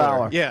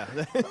Fowler. Yeah.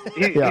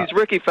 He's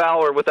Ricky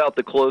Fowler without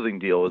the clothing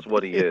deal is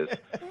what he is.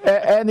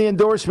 And the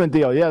endorsement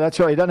deal. Yeah, that's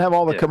right. He doesn't have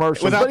all the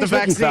commercials. Without but the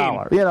he's vaccine.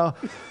 Ricky Fowler,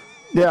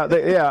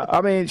 Yeah. I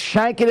mean,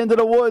 shank it into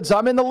the woods.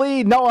 I'm in the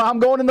lead. No, I'm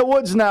going in the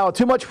woods now.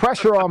 Too much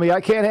pressure on me. I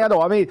can't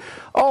handle. I mean,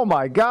 oh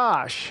my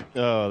gosh.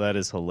 Oh, that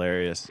is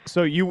hilarious.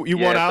 So you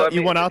went out.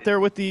 You went out there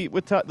with the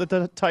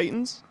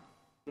Titans.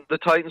 The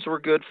Titans were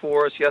good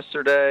for us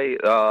yesterday.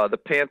 The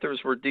Panthers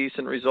were a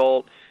decent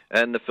result,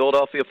 and the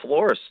Philadelphia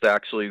Florists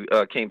actually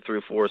came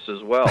through for us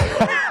as well.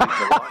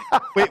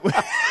 Wait.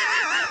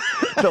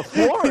 The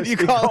Florists? You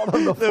call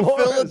them the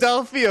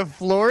Philadelphia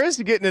Florists?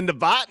 You're getting into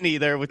botany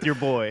there with your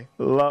boy.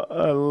 I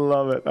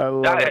love it. I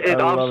love it.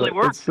 It obviously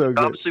worked. It's so good.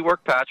 Obviously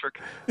worked, Patrick.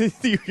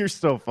 You're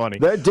so funny.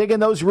 They're digging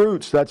those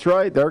roots. That's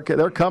right. They're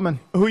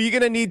coming. Who are you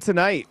going to need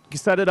tonight?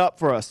 Set it up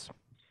for us.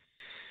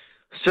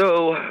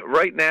 So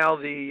right now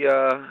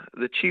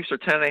the Chiefs are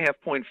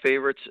 10.5-point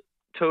favorites.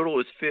 Total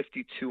is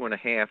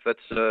 52.5. That's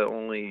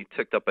only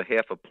ticked up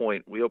 0.5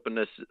 point. We opened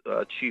this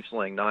Chiefs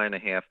laying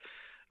 9.5.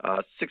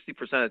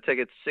 60% of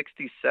tickets,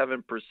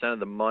 67% of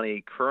the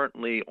money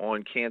currently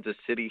on Kansas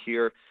City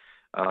here.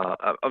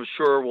 I'm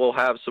sure we'll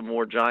have some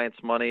more Giants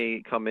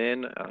money come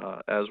in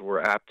as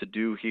we're apt to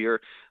do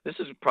here. This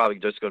is probably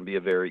just going to be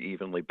a very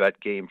evenly bet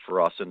game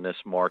for us in this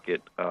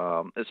market,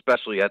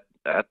 especially at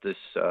this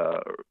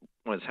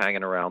when it's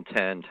hanging around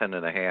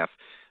 10.5.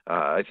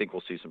 I think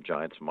we'll see some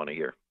Giants money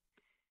here.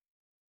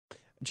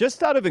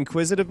 Just out of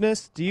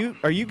inquisitiveness,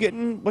 are you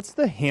getting what's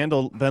the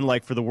handle been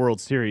like for the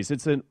World Series?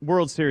 It's a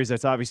World Series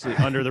that's obviously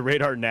under the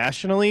radar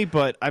nationally,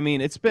 but I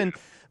mean it's been,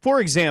 for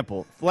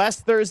example,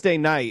 last Thursday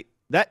night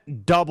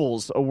that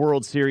doubles a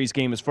World Series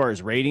game as far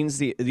as ratings.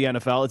 The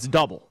NFL, it's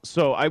double.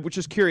 So I was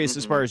just curious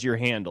as far as your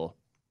handle.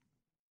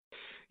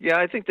 Yeah,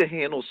 I think the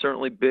handle's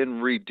certainly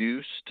been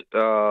reduced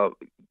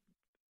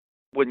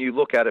when you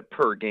look at it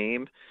per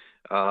game,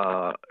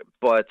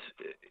 but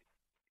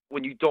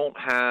when you don't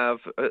have,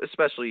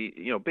 especially,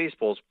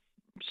 baseball's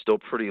still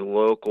pretty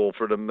local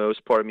for the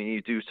most part. I mean,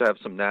 you do have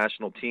some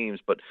national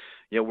teams, but,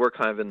 we're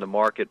kind of in the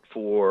market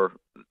for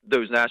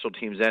those national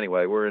teams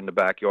anyway. We're in the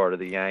backyard of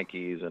the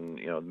Yankees and,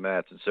 the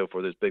Mets and so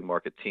forth. There's big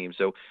market teams.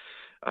 So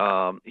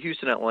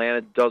Houston,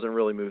 Atlanta doesn't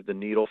really move the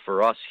needle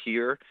for us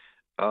here.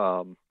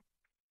 So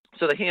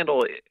the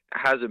handle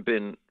hasn't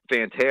been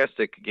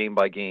fantastic game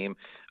by game,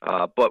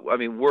 but, I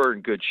mean, we're in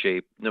good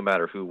shape no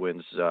matter who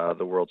wins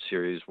the World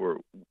Series.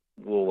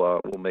 We'll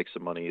make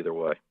some money either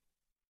way.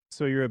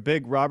 So you're a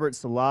big Robert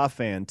Salah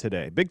fan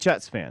today. Big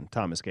Jets fan,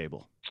 Thomas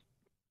Gable.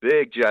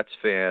 Big Jets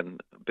fan.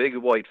 Big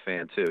White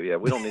fan, too. Yeah,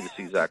 we don't need to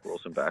see Zach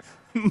Wilson back.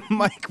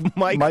 Mike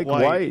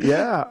White.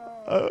 Yeah.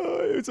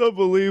 It's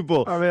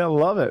unbelievable. I mean, I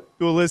love it.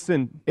 Well,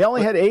 listen. He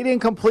only had 8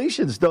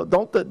 incompletions.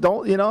 Don't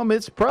I mean,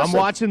 it's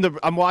impressive.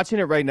 I'm watching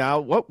it right now.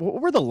 What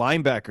were the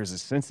linebackers of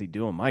Cincy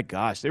doing? My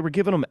gosh, they were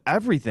giving them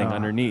everything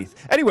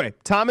underneath. Anyway,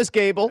 Thomas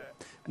Gable.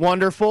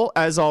 Wonderful,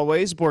 as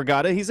always.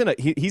 Borgata,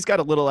 he's got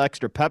a little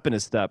extra pep in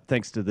his step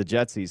thanks to the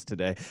Jetsies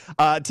today.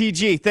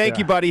 TG, thank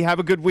you, buddy. Have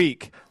a good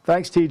week.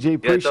 Thanks, TG.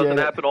 Appreciate it. It doesn't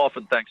happen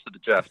often thanks to the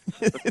Jets.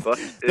 But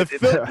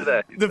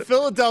the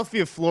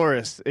Philadelphia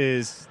Florist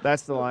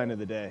that's the line of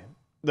the day.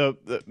 The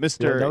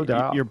Mr. no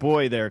doubt. Your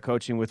boy there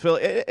coaching with Phil.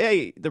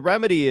 Hey, the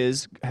remedy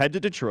is head to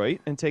Detroit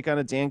and take on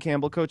a Dan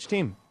Campbell coach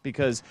team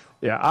because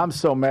I'm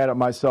so mad at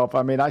myself.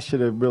 I mean, I should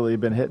have really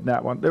been hitting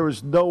that one. There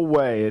was no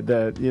way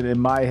that in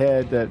my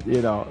head that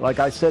like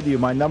I said to you,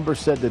 my number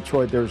said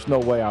Detroit. There's no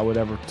way I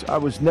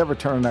was never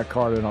turning that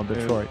card in on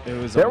Detroit.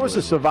 There was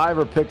a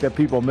survivor pick that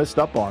people missed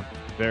up on.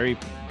 Very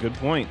good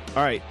point.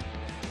 All right.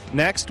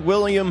 Next,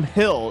 William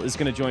Hill is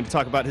going to join to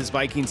talk about his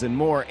Vikings and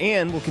more,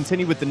 and we'll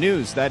continue with the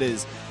news. That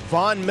is,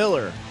 Von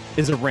Miller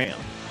is a Ram.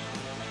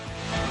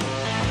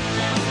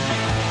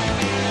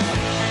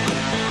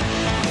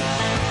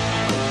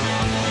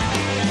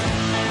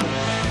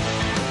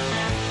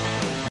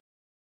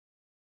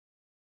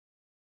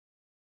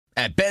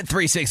 At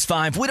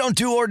Bet365, we don't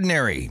do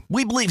ordinary.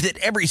 We believe that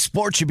every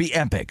sport should be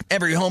epic.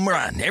 Every home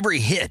run, every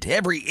hit,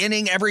 every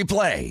inning, every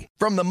play.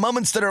 From the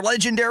moments that are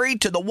legendary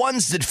to the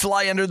ones that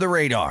fly under the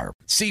radar.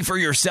 See for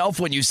yourself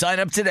when you sign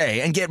up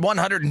today and get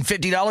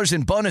 $150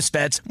 in bonus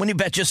bets when you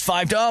bet just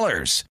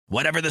 $5.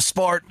 Whatever the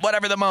sport,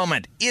 whatever the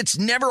moment, it's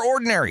never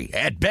ordinary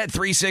at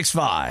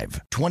Bet365.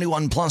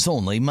 21 plus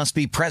only. Must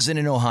be present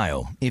in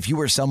Ohio. If you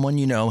or someone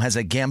you know has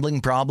a gambling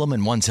problem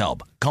and wants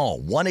help, call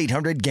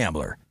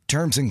 1-800-GAMBLER.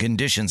 Terms and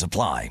conditions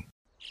apply.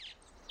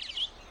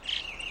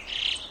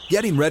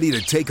 Getting ready to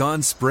take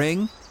on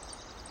spring?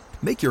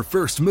 Make your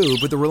first move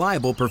with the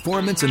reliable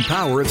performance and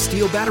power of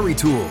Steel battery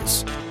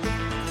tools.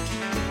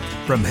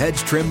 From hedge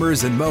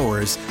trimmers and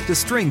mowers to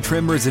string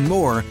trimmers and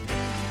more,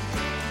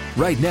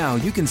 right now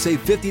you can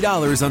save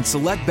 $50 on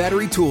select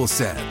battery tool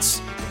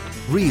sets.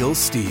 Real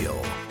Steel.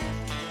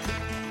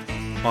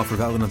 Offer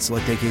valid on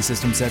select AK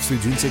system sets through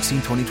June 16,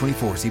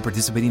 2024. See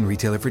participating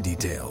retailer for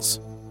details.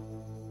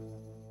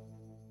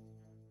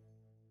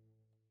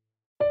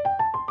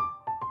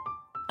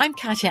 I'm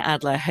Katya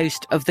Adler,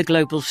 host of The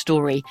Global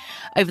Story.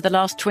 Over the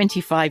last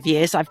 25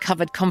 years, I've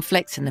covered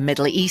conflicts in the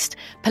Middle East,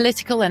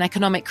 political and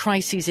economic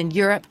crises in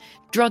Europe,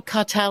 drug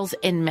cartels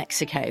in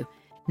Mexico.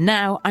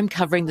 Now I'm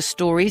covering the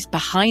stories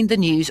behind the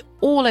news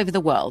all over the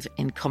world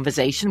in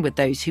conversation with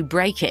those who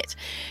break it.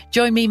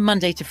 Join me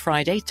Monday to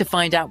Friday to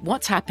find out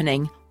what's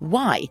happening,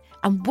 why,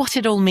 and what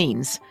it all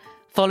means.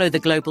 Follow The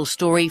Global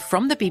Story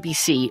from the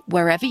BBC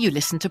wherever you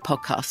listen to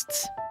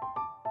podcasts.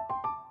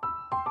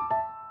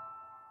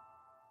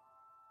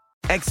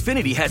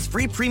 Xfinity has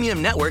free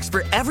premium networks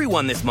for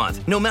everyone this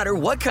month, no matter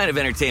what kind of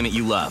entertainment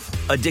you love.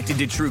 Addicted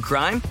to true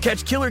crime?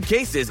 Catch killer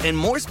cases and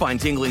more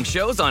spine-tingling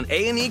shows on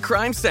A&E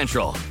Crime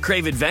Central.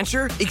 Crave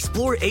adventure?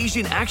 Explore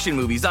Asian action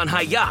movies on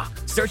Hi-YAH.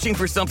 Searching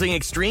for something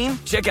extreme?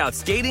 Check out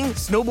skating,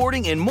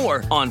 snowboarding, and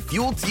more on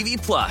Fuel TV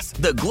Plus,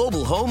 the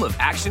global home of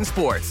action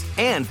sports.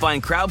 And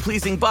find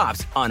crowd-pleasing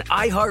bops on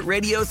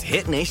iHeartRadio's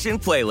Hit Nation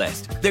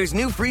playlist. There's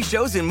new free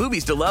shows and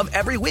movies to love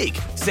every week.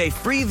 Say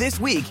free this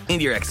week in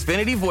your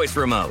Xfinity voice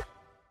remote.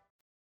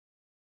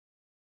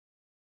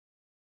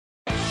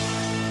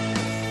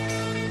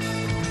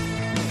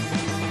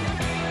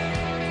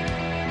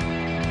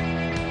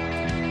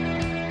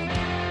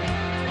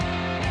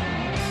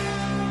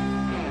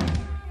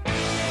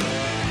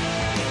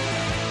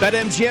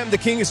 BetMGM, the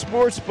king of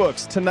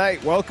sportsbooks,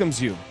 tonight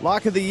welcomes you.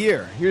 Lock of the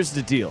year. Here's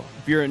the deal.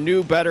 If you're a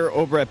new bettor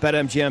over at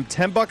BetMGM,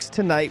 $10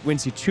 tonight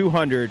wins you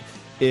 $200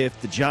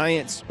 if the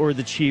Giants or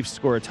the Chiefs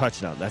score a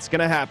touchdown. That's going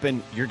to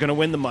happen. You're going to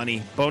win the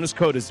money. Bonus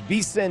code is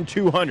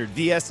VSIN200,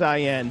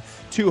 VSIN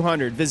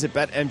 200. Visit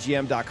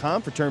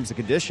BetMGM.com for terms and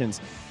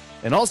conditions.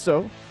 And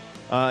also,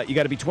 you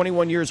got to be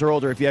 21 years or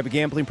older. If you have a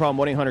gambling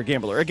problem,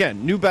 1-800-GAMBLER.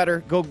 Again, new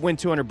bettor, go win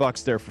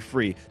 $200 there for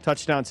free.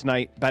 Touchdown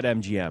tonight,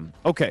 BetMGM.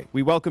 Okay,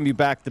 we welcome you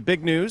back. The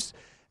big news,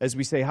 as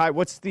we say hi,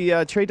 what's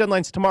the trade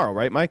deadline's tomorrow,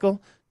 right,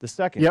 Michael? The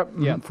second.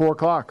 Yep, 4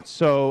 o'clock.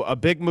 So a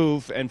big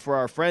move. And for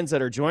our friends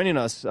that are joining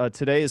us,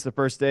 today is the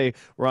first day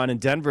we're on in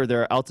Denver.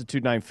 They're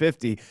Altitude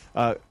 950.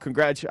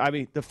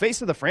 The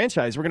face of the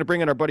franchise. We're going to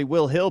bring in our buddy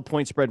Will Hill,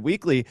 Point Spread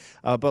Weekly.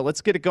 But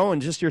let's get it going.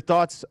 Just your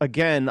thoughts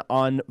again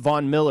on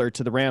Von Miller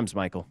to the Rams,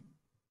 Michael.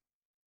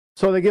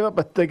 So they get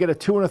a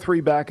 2 and a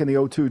 3 back in the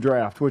 0-2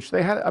 draft, which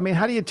they had. I mean,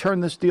 how do you turn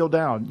this deal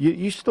down?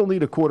 You still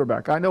need a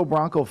quarterback. I know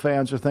Bronco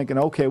fans are thinking,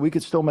 okay, we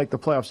could still make the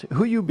playoffs.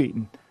 Who you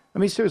beating? I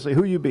mean, seriously,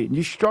 who you beating?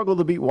 You struggled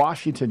to beat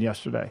Washington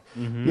yesterday.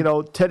 Mm-hmm. You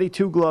know, Teddy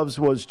Two Gloves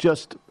was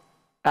just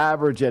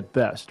average at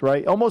best,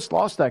 right? Almost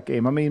lost that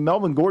game. I mean,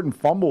 Melvin Gordon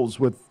fumbles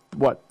with,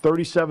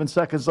 37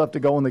 seconds left to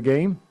go in the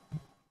game?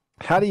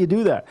 How do you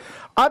do that?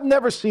 I've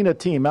never seen a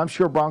team, I'm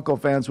sure Bronco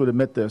fans would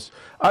admit this,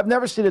 I've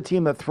never seen a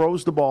team that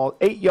throws the ball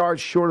 8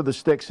 yards short of the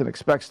sticks and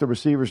expects the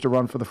receivers to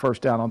run for the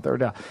first down on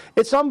third down.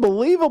 It's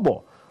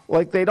unbelievable.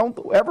 Like, they don't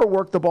ever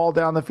work the ball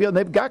down the field.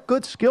 They've got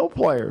good skill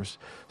players.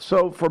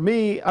 So for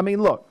me, I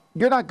mean, look,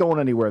 you're not going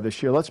anywhere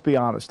this year, let's be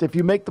honest. If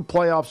you make the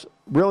playoffs,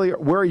 really,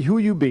 who are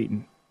you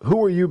beating?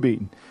 Who are you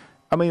beating?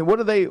 I mean,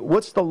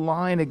 what's the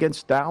line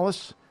against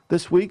Dallas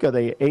this week? Are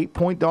they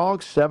 8-point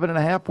dogs,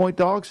 7.5-point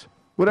dogs?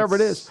 Whatever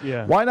it is.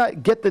 Yeah. Why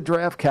not get the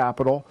draft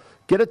capital,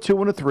 get a 2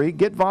 and a 3,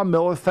 get Von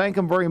Miller, thank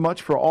him very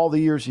much for all the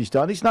years he's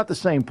done. He's not the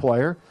same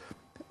player,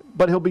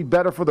 but he'll be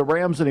better for the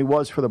Rams than he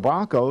was for the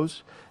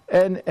Broncos,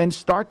 and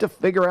start to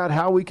figure out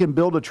how we can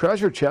build a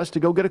treasure chest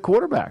to go get a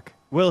quarterback.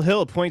 Will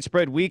Hill, Point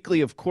Spread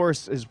Weekly, of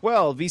course, as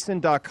well.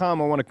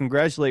 VSiN.com, I want to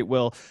congratulate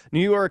Will.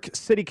 New York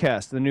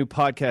CityCast, the new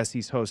podcast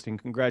he's hosting.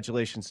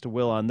 Congratulations to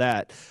Will on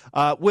that.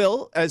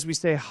 Will, as we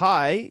say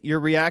hi, your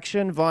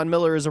reaction, Von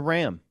Miller is a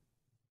Ram.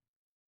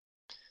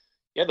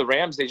 Yeah, the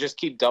Rams, they just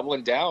keep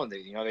doubling down.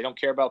 They don't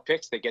care about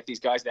picks. They get these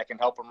guys that can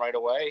help them right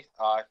away.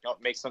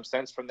 It makes some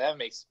sense from them.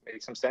 Makes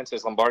some sense,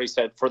 as Lombardi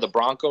said, for the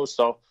Broncos.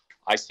 So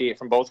I see it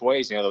from both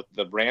ways.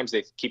 The Rams,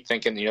 they keep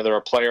thinking, they're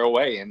a player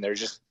away, and they're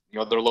just,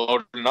 they're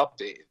loading up.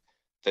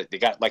 They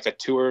got like a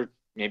 2 or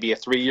maybe a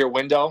 3-year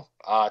window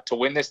to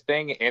win this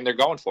thing, and they're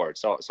going for it.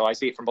 So I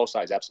see it from both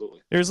sides,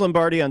 absolutely. Here's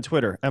Lombardi on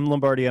Twitter, M.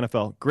 Lombardi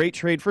NFL. Great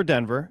trade for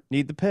Denver.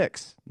 Need the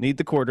picks. Need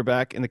the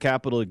quarterback and the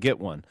capital to get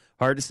one.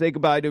 Hard to say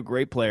goodbye to a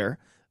great player,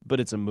 but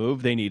it's a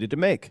move they needed to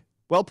make.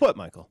 Well put,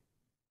 Michael.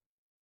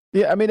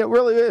 Yeah, I mean, it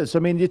really is. I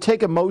mean, you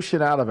take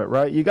emotion out of it,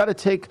 right? You got to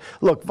take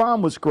 – look,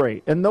 Von was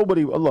great. And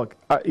nobody – look,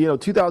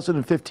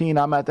 2015,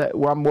 I'm at that –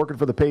 where I'm working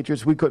for the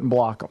Patriots, we couldn't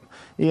block him.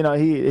 You know,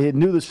 he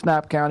knew the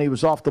snap count. He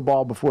was off the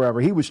ball before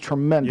ever. He was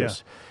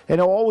tremendous. Yeah. And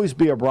he'll always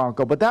be a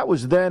Bronco. But that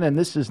was then, and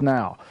this is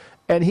now.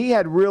 And he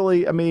had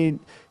really – I mean,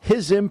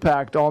 his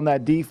impact on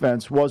that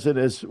defense wasn't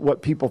as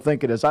what people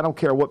think it is. I don't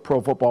care what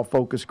Pro Football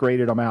Focus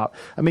graded him out.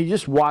 I mean, you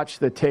just watch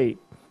the tape.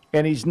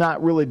 And he's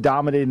not really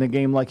dominating the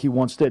game like he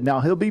once did. Now,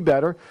 he'll be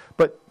better,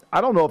 but I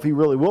don't know if he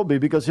really will be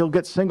because he'll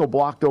get single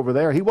blocked over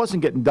there. He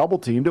wasn't getting double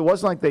teamed. It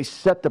wasn't like they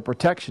set the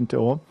protection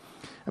to him.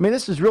 I mean,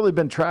 this has really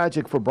been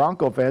tragic for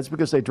Bronco fans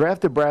because they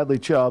drafted Bradley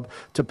Chubb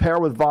to pair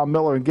with Von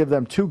Miller and give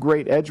them two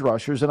great edge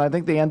rushers, and I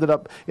think they ended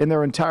up in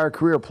their entire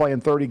career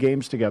playing 30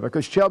 games together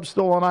because Chubb's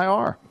still on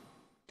IR.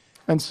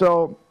 And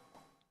so,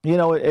 you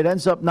know, it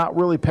ends up not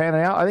really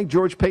panning out. I think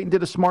George Paton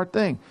did a smart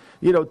thing.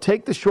 You know,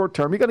 take the short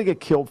term. You're going to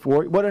get killed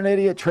for it. What an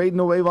idiot trading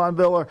away Von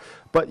Miller.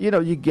 But, you know,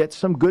 you get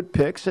some good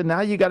picks, and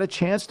now you got a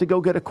chance to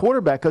go get a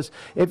quarterback. Because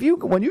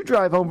when you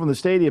drive home from the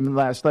stadium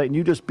last night and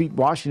you just beat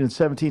Washington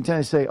 17-10,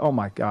 you say, oh,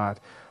 my God,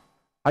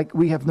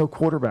 we have no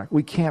quarterback.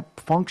 We can't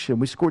function.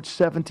 We scored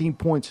 17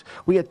 points.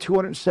 We had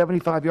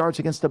 275 yards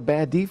against a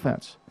bad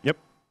defense. Yep.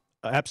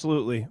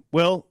 Absolutely.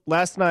 Will,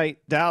 last night,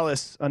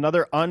 Dallas,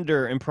 another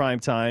under in prime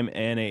time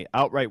and a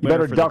outright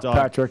winner for the dog. You better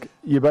duck, Patrick.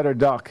 You better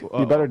duck.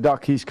 You better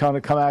duck. He's going to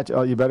come at you.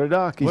 Oh, you better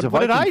duck. He's a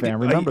Viking fan.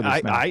 Remember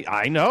this, man.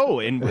 I know.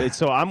 And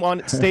so I'm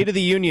on State of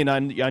the Union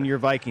on your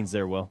Vikings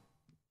there, Will.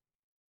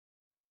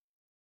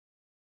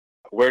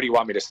 Where do you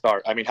want me to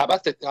start? I mean, how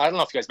about I don't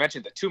know if you guys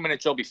mentioned the 2-minute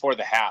drill before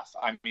the half.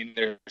 I mean,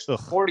 there's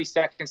 40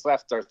 seconds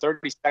left or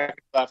 30 seconds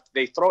left.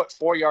 They throw it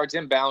 4 yards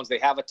inbounds. They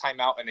have a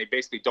timeout, and they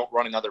basically don't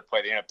run another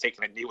play. They end up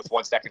taking a knee with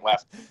 1 second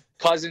left.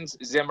 Cousins,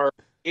 Zimmer,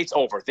 it's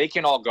over. They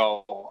can all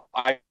go.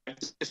 I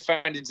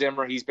defended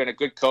Zimmer. He's been a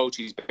good coach.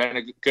 He's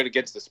been good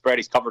against the spread.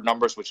 He's covered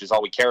numbers, which is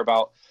all we care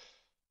about.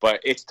 But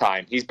it's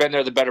time. He's been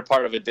there the better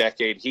part of a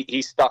decade.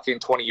 He's stuck in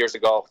 20 years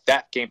ago.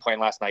 That game plan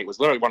last night was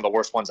literally one of the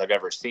worst ones I've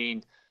ever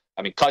seen.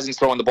 I mean, Cousins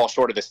throwing the ball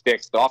short of the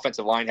sticks. The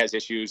offensive line has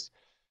issues.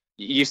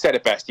 You said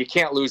it best. You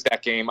can't lose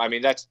that game. I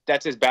mean, that's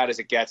as bad as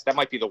it gets. That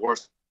might be the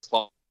worst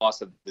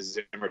loss of the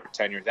Zimmer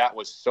tenure. That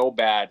was so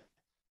bad.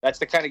 That's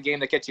the kind of game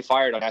that gets you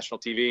fired on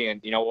national TV.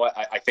 And you know what?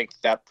 I think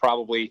that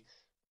probably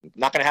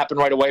not going to happen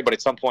right away, but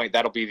at some point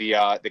that'll be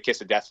the kiss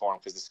of death for them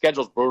because the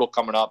schedule's brutal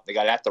coming up. They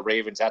got at the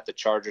Ravens, at the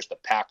Chargers, the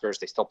Packers.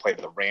 They still play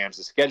the Rams.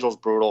 The schedule's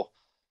brutal.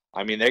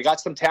 I mean, they got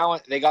some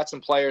talent. They got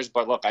some players.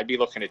 But, look, I'd be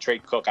looking to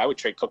trade Cook. I would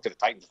trade Cook to the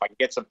Titans if I can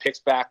get some picks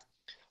back.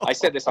 I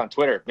said this on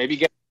Twitter. Maybe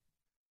get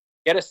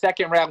a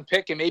second-round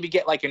pick and maybe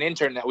get, like, an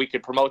intern that we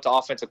could promote to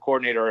offensive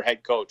coordinator or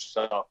head coach.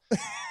 So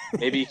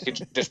maybe you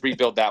could just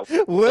rebuild that.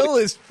 Will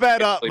is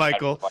fed up,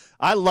 Michael.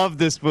 I love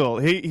this Will.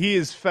 He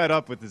is fed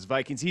up with his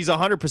Vikings. He's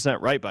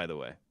 100% right, by the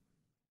way.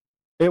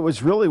 It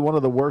was really one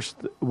of the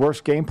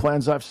worst game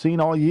plans I've seen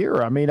all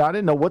year. I mean, I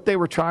didn't know what they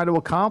were trying to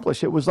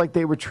accomplish. It was like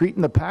they were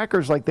treating the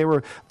Packers like they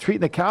were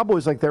treating the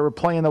Cowboys like they were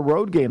playing the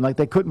road game, like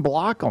they couldn't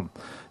block them,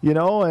 you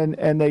know,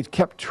 and they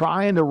kept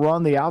trying to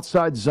run the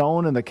outside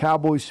zone, and the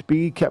Cowboys'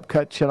 speed kept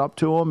catching up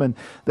to them, and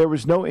there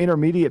was no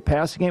intermediate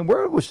passing game.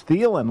 Where was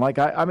Thielen? Like,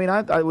 I mean,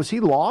 was he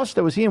lost?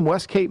 Was he in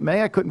West Cape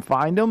May? I couldn't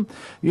find him,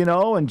 you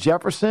know, and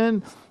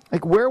Jefferson.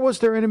 Like, where was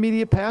their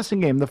intermediate passing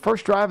game? The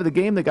first drive of the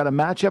game, they got a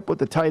matchup with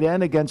the tight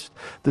end against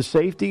the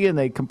safety, and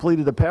they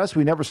completed the pass.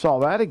 We never saw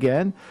that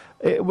again.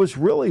 It was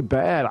really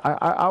bad.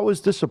 I was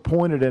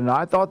disappointed in it.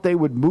 I thought they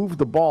would move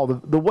the ball.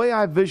 The way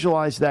I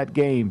visualized that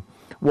game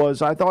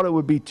was I thought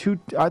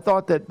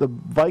that the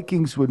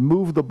Vikings would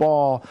move the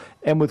ball,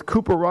 and with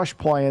Cooper Rush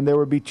playing, there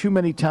would be too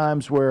many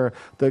times where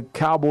the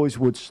Cowboys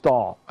would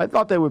stall. I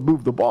thought they would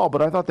move the ball,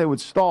 but I thought they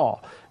would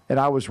stall, and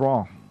I was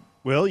wrong.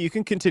 Will, you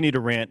can continue to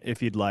rant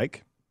if you'd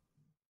like.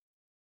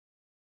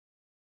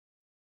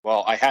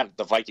 Well, I had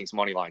the Vikings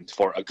money line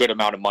for a good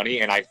amount of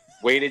money, and I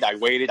waited. I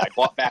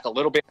bought back a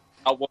little bit.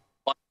 I won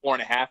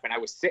 4.5, and I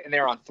was sitting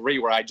there on 3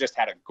 where I just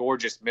had a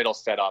gorgeous middle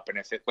set up. And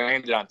if it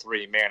landed on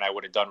 3, man, I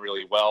would have done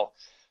really well.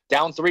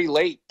 Down 3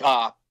 late,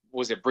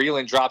 was it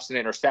Breeland drops an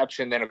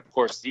interception? Then, of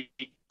course,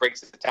 Zeke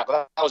breaks the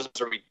tackle. That was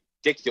a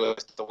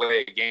ridiculous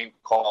delay game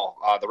call.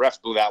 The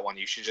refs blew that one.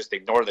 You should just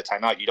ignore the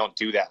timeout. You don't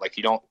do that. Like,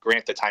 you don't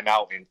grant the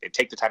timeout and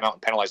take the timeout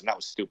and penalize them. That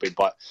was stupid.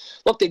 But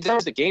look, they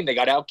deserved the game. They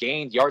got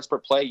outgained, yards per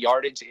play,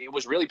 yardage. It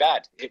was really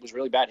bad.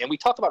 And we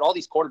talk about all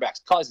these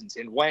quarterbacks, Cousins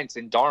and Wentz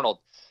and Darnold.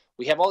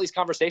 We have all these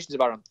conversations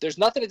about them. There's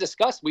nothing to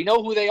discuss. We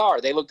know who they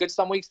are. They look good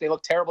some weeks. They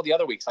look terrible the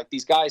other weeks. Like,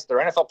 these guys, they're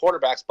NFL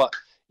quarterbacks, but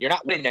you're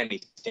not winning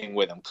anything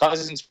with them.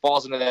 Cousins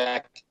falls into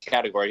that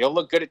category. He'll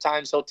look good at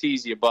times. He'll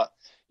tease you, but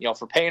you know,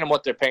 for paying him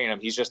what they're paying him,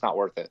 he's just not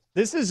worth it.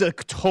 This is a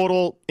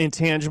total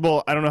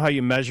intangible. I don't know how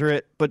you measure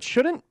it, but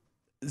shouldn't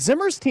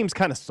Zimmer's team's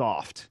kind of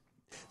soft?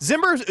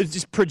 Zimmer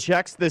just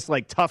projects this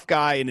like tough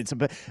guy, and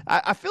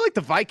I feel like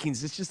the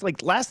Vikings. It's just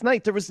like last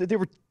night they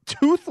were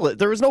toothless.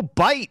 There was no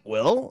bite.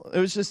 Will, it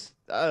was just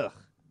ugh.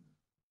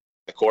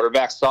 The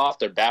quarterback's soft.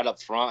 They're bad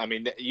up front. I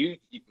mean,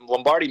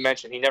 Lombardi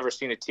mentioned he never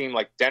seen a team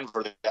like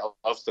Denver that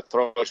loves to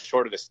throw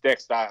short of the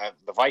sticks. The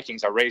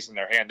Vikings are raising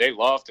their hand. They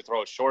love to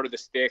throw it short of the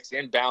sticks,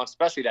 inbounds,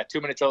 especially that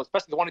 2-minute drill.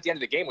 Especially the one at the end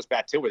of the game was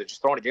bad too, where they're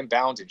just throwing it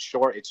inbounds and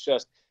short.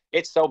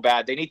 It's so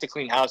bad. They need to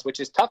clean house, which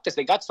is tough because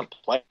they got some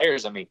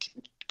players. I mean,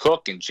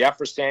 Cook and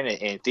Jefferson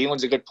and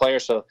Thielen's a good player.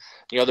 So,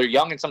 they're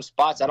young in some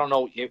spots. I don't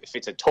know if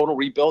it's a total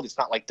rebuild. It's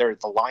not like they're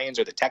the Lions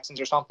or the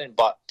Texans or something,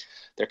 but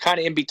they're kind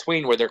of in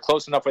between where they're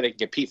close enough where they can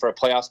compete for a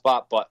playoff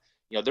spot. But,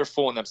 they're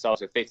fooling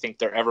themselves if they think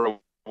they're ever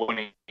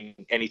winning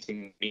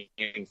anything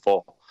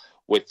meaningful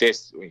with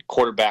this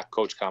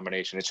quarterback-coach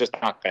combination. It's just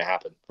not going to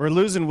happen. We're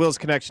losing Will's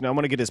connection. I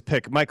want to get his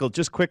pick. Michael,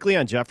 just quickly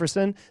on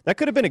Jefferson, that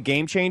could have been a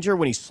game changer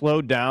when he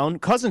slowed down.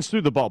 Cousins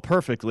threw the ball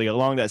perfectly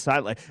along that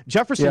sideline.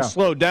 Jefferson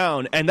slowed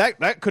down, and that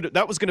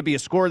was going to be a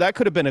score. That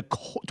could have been a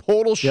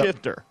total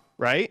shifter,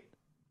 right?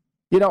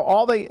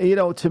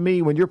 To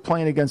me, when you're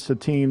playing against a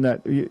team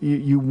that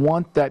you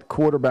want that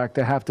quarterback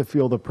to have to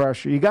feel the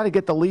pressure, you got to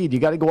get the lead. You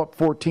got to go up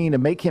 14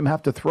 and make him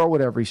have to throw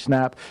it every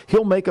snap.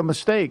 He'll make a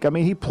mistake. I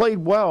mean, he played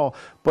well,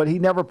 but he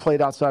never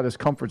played outside his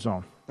comfort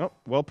zone. Oh,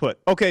 well put.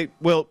 Okay,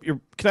 Will,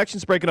 your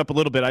connection's breaking up a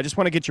little bit. I just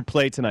want to get your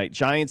play tonight.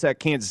 Giants at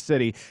Kansas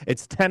City.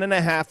 It's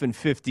 10.5 and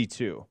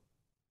 52.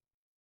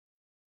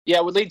 Yeah,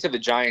 it would lead to the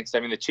Giants. I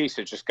mean, the Chiefs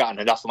have just gotten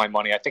enough of my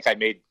money. I think I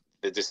made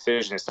the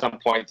decision at some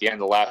point at the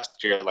end of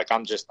last year, like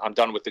I'm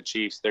done with the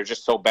Chiefs. They're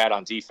just so bad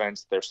on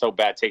defense. They're so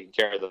bad taking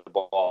care of the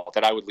ball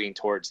that I would lean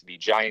towards the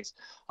Giants.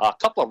 A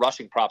couple of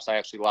rushing props I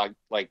actually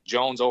like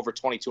Jones over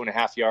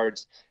 22.5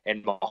 yards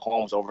and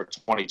Mahomes over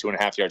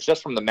 22.5 yards.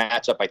 Just from the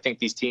matchup, I think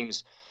these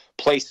teams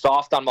play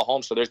soft on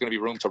Mahomes, so there's going to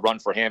be room to run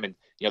for him. And,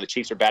 the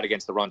Chiefs are bad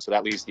against the run, so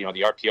that leaves, the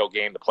RPO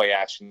game, the play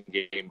action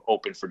game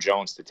open for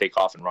Jones to take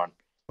off and run.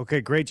 Okay,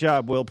 great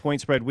job, Will.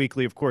 Point Spread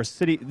Weekly, of course,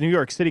 New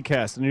York City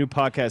Cast, the new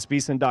podcast,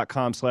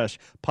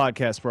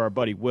 vsin.com/podcast for our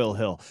buddy Will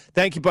Hill.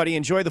 Thank you, buddy.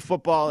 Enjoy the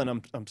football, and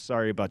I'm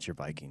sorry about your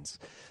Vikings.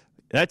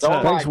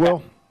 Thanks,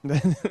 Will.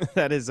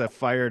 That is a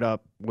fired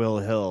up Will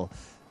Hill.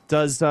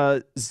 Is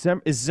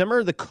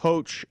Zimmer the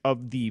coach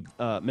of the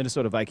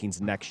Minnesota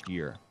Vikings next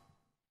year?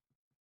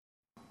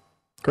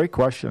 Great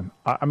question.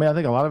 I mean, I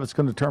think a lot of it's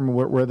going to determine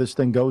where this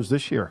thing goes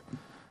this year.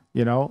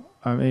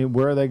 I mean,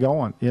 where are they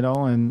going?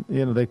 And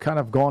they kind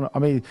of gone. I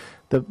mean,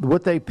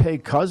 what they pay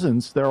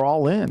Cousins, they're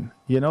all in.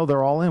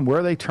 They're all in. Where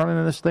are they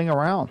turning this thing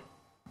around?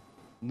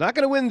 Not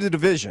going to win the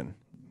division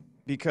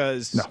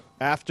because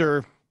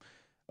after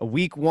a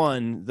week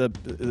one,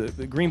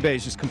 the Green Bay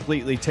is just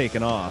completely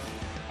taken off.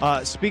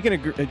 Speaking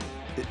of,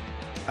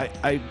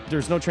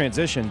 there's no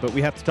transition, but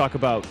we have to talk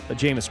about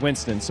Jameis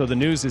Winston. So the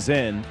news is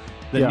in.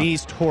 The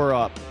knees tore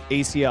up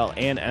ACL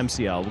and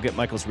MCL. We'll get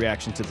Michael's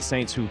reaction to the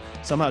Saints, who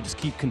somehow just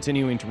keep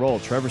continuing to roll.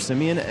 Trevor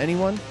Siemian,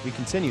 anyone? We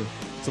continue.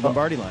 It's the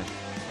Lombardi Line.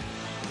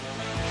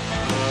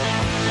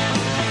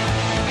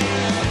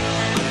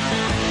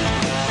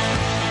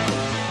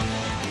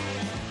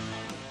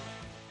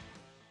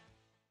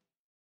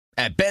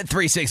 At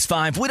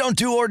Bet365, we don't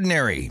do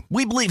ordinary.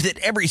 We believe that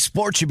every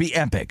sport should be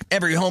epic.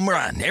 Every home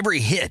run, every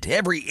hit,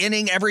 every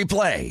inning, every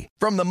play.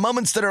 From the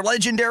moments that are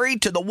legendary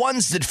to the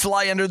ones that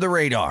fly under the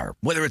radar.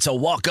 Whether it's a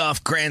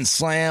walk-off grand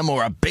slam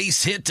or a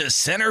base hit to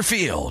center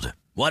field.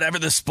 Whatever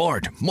the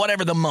sport,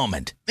 whatever the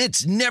moment.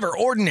 It's never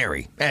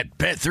ordinary at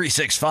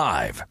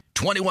Bet365.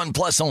 21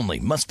 plus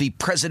only. Must be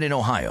present in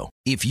Ohio.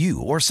 If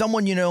you or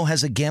someone you know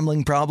has a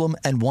gambling problem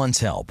and wants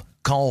help,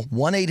 call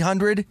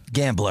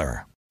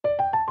 1-800-GAMBLER.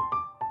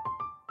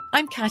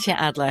 I'm Katya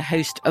Adler,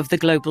 host of The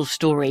Global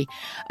Story.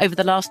 Over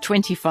the last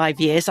 25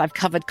 years, I've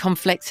covered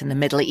conflicts in the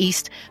Middle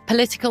East,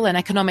 political and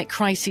economic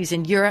crises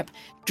in Europe,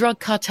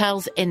 drug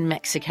cartels in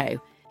Mexico.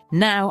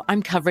 Now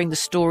I'm covering the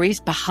stories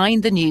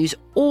behind the news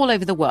all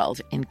over the world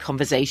in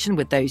conversation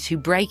with those who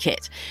break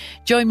it.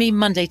 Join me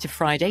Monday to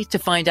Friday to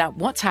find out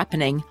what's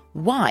happening,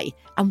 why,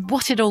 and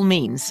what it all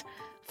means.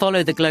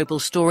 Follow The Global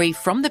Story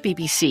from the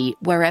BBC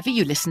wherever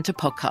you listen to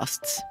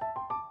podcasts.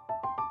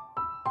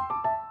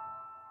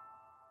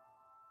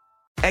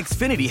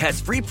 Xfinity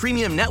has free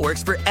premium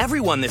networks for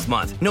everyone this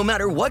month, no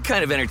matter what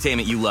kind of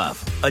entertainment you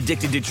love.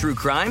 Addicted to true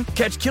crime?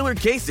 Catch killer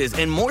cases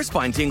and more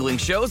spine-tingling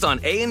shows on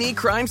A&E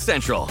Crime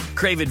Central.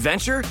 Crave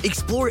adventure?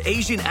 Explore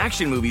Asian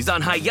action movies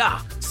on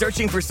Hi-YAH.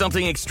 Searching for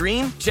something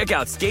extreme? Check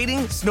out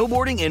skating,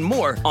 snowboarding, and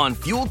more on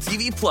Fuel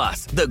TV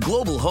Plus, the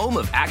global home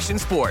of action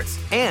sports.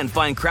 And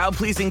find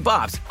crowd-pleasing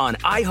bops on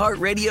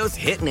iHeartRadio's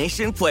Hit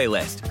Nation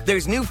playlist.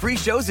 There's new free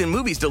shows and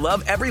movies to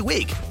love every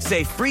week.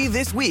 Say free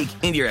this week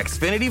in your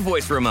Xfinity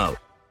voice remote.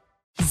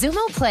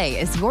 Xumo Play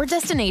is your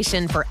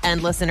destination for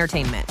endless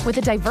entertainment. With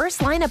a diverse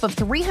lineup of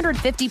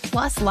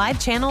 350-plus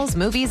live channels,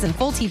 movies, and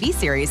full TV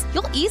series,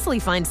 you'll easily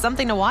find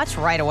something to watch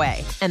right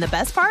away. And the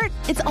best part?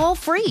 It's all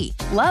free.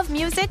 Love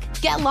music?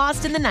 Get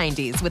lost in the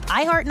 90s with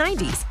iHeart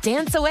 90s,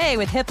 dance away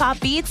with hip-hop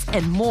beats,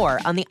 and more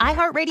on the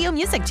iHeartRadio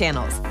music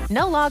channels.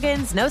 No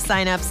logins, no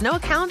signups, no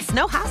accounts,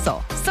 no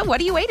hassle. So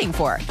what are you waiting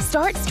for?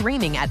 Start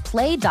streaming at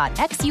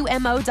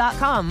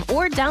play.xumo.com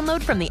or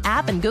download from the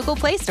app and Google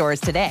Play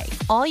stores today.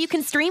 All you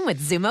can stream with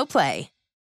Xumo Play.